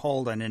that are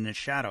cold and in its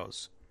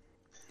shadows.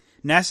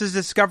 NASA's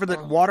discovered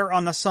that water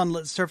on the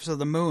sunlit surface of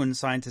the moon,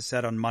 scientists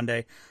said on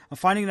Monday, a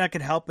finding that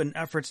could help in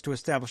efforts to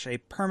establish a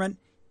permanent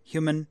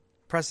human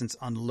presence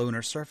on the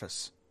lunar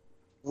surface.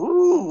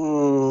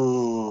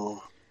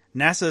 Ooh.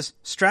 NASA's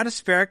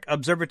Stratospheric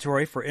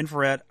Observatory for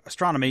Infrared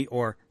Astronomy,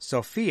 or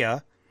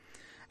SOFIA,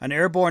 an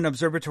airborne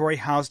observatory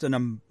housed in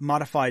a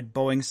modified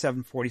Boeing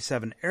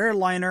 747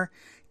 airliner,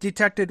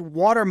 detected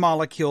water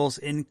molecules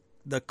in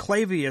the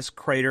Clavius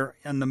crater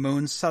in the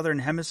moon's southern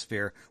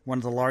hemisphere, one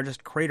of the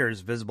largest craters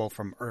visible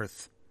from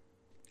Earth.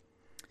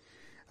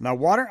 Now,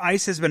 water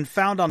ice has been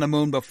found on the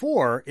moon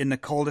before in the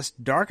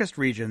coldest, darkest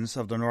regions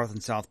of the North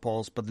and South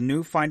Poles, but the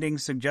new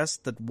findings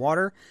suggest that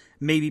water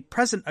may be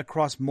present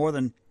across more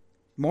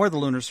of the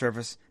lunar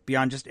surface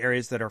beyond just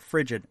areas that are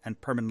frigid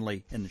and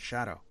permanently in the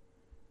shadow.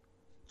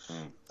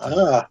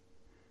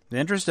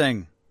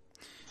 Interesting.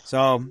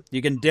 So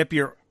you can dip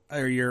your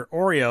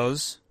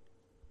Oreos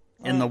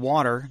in the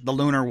water, the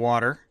lunar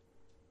water,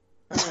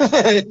 as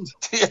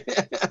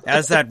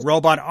that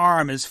robot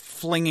arm is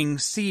flinging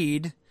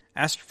seed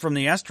from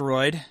the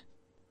asteroid.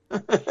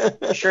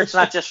 You sure it's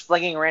not just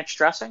flinging ranch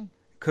dressing?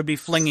 Could be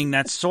flinging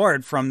that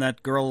sword from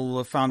that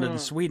girl found in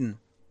Sweden.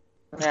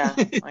 Yeah,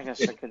 I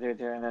guess I could do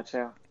doing that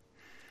too.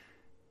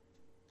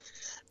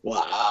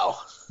 Wow.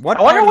 What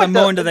part of the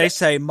moon do they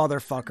say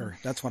motherfucker?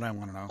 That's what I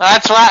want to know.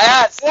 That's right.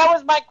 Yes, that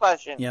was my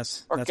question.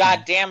 Yes. Or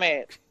God damn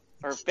it.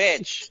 Or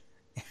bitch.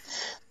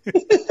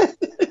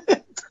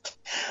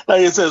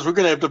 Like it says, we're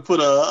going to have to put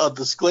a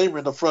disclaimer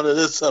in the front of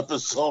this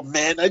episode,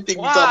 man. I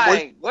think we've done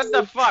more. What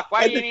the fuck?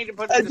 Why do you need to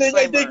put the disclaimer?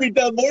 I think we've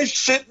done more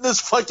shit in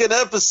this fucking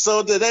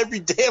episode than every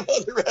damn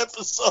other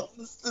episode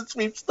since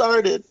we've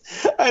started.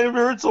 I've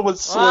heard so much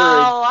swearing.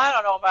 Well, I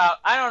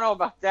don't know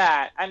about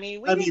that. I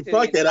mean,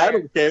 fuck it. I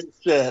don't care.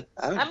 Shit.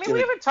 We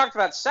haven't talked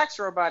about sex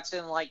robots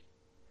in like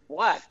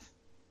what?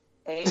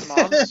 8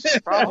 months,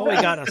 probably. Oh,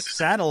 we got a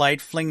satellite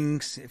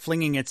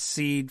flinging its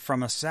seed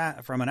from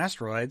an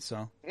asteroid.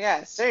 So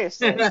yeah,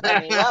 seriously.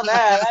 I mean, well,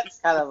 that's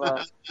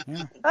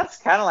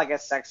kind of like a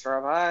sex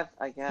robot,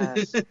 I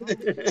guess.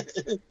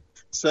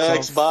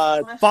 Sex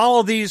bot.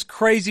 Follow these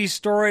crazy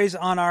stories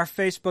on our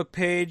Facebook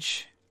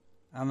page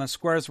on the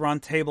Squares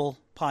Roundtable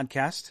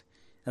podcast.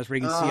 That's where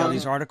you can see all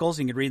these articles.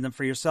 You can read them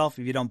for yourself.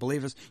 If you don't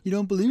believe us, why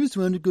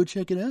don't you go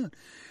check it out?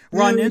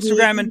 We're on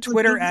Instagram and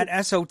Twitter at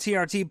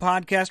SOTRT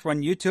Podcast. We're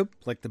on YouTube.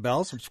 Click the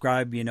bell.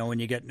 Subscribe, when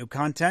you get new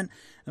content.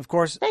 And of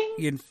course,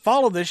 you can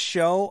follow this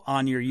show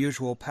on your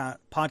usual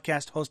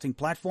podcast hosting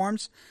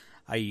platforms,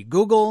 i.e.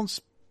 Google,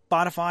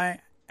 Spotify,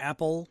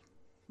 Apple,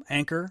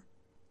 Anchor.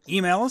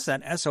 Email us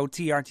at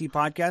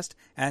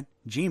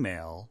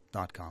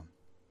sotrtpodcast@gmail.com.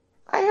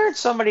 I heard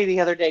somebody the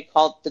other day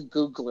call it the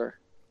Googler.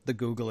 The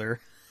Googler.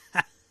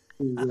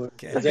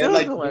 Okay. Is that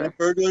like the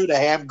burglar, the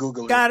ham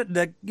Googler? Got it.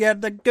 The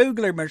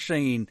Googler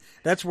machine.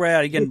 That's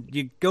where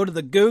you go to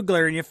the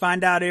Googler and you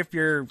find out if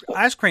your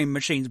ice cream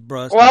machine's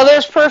busted. Well,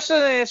 this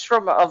person is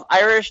of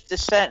Irish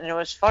descent, and it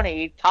was funny.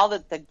 He called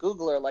it the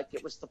Googler like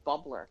it was the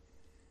bubbler.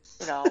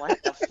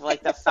 Like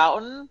the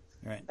fountain.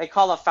 Right. They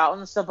call the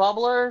fountains the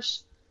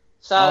bubblers.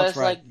 So it's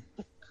right.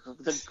 Like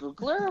the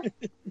Googler.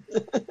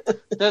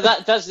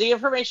 Does the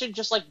information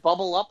just like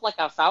bubble up like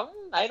a fountain?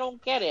 I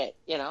don't get it.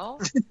 Hey, how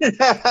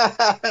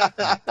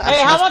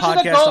much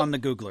podcast on the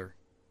Googler?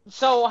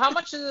 So how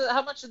much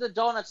of the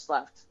donuts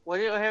left?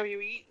 What have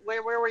you eat?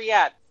 Where were you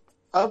at?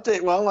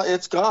 Update. Well,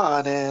 it's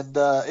gone and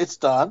it's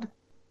done.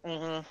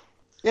 Mm-hmm.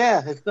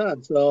 Yeah, it's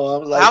done.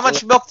 So how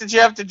much milk did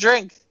you have to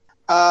drink?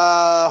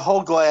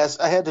 Whole glass.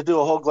 I had to do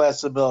a whole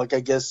glass of milk. I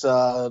guess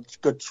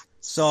good.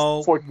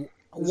 So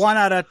 1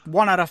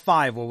 out of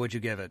 5. What would you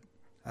give it?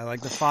 I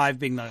like the 5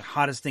 being the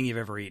hottest thing you've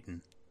ever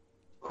eaten.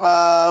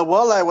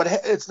 Well, I would.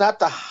 It's not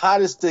the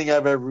hottest thing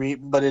I've ever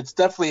eaten, but it's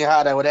definitely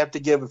hot. I would have to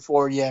give it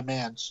 4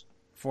 mans.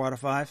 4 out of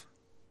 5.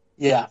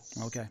 Yeah.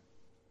 Okay.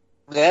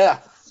 Yeah.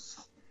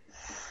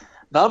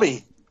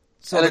 Nummy.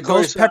 So and the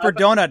Ghost Pepper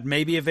Donut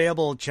may be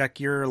available. Check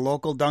your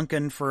local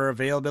Dunkin' for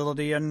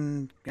availability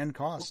and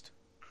cost.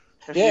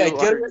 If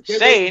you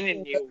insane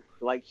and you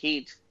like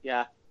heat,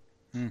 yeah.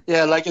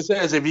 Yeah, like it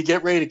says, if you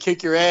get ready to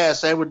kick your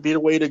ass, that would be the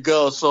way to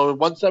go. So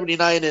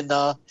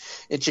 $179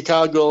 in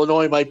Chicago,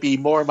 Illinois might be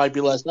more, might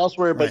be less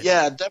elsewhere, but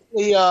yeah,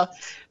 definitely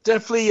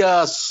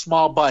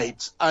small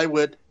bites. I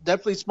would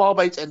definitely small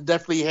bites and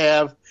definitely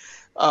have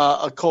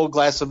a cold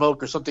glass of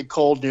milk or something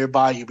cold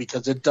nearby you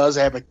because it does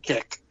have a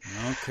kick.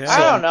 Okay.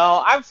 I don't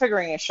know. I'm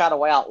figuring a shot of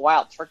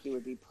wild turkey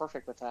would be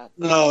perfect with that.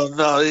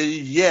 No,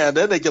 yeah,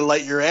 then they can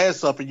light your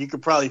ass up and you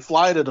could probably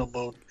fly to the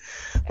moon.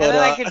 And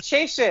then I could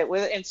chase it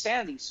with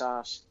insanity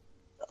sauce.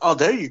 Oh,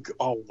 there you go.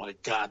 Oh, my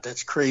God.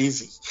 That's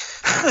crazy.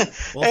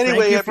 Well, anyway,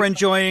 thank you for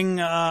enjoying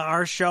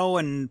our show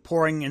and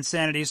pouring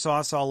insanity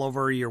sauce all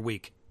over your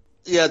week.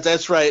 Yeah,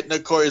 that's right. And,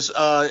 of course,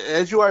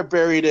 as you are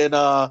buried in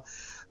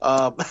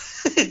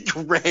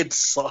red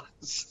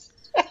sauce.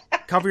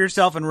 cover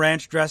yourself in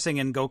ranch dressing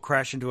and go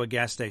crash into a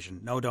gas station.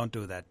 No, don't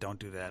do that. Don't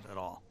do that at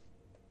all.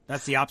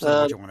 That's the opposite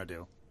of what you want to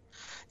do.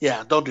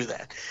 Yeah, don't do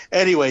that.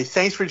 Anyway,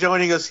 thanks for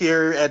joining us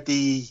here at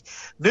the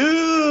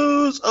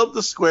News of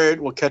the Squared.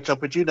 We'll catch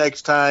up with you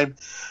next time.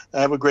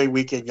 Have a great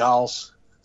weekend, y'all.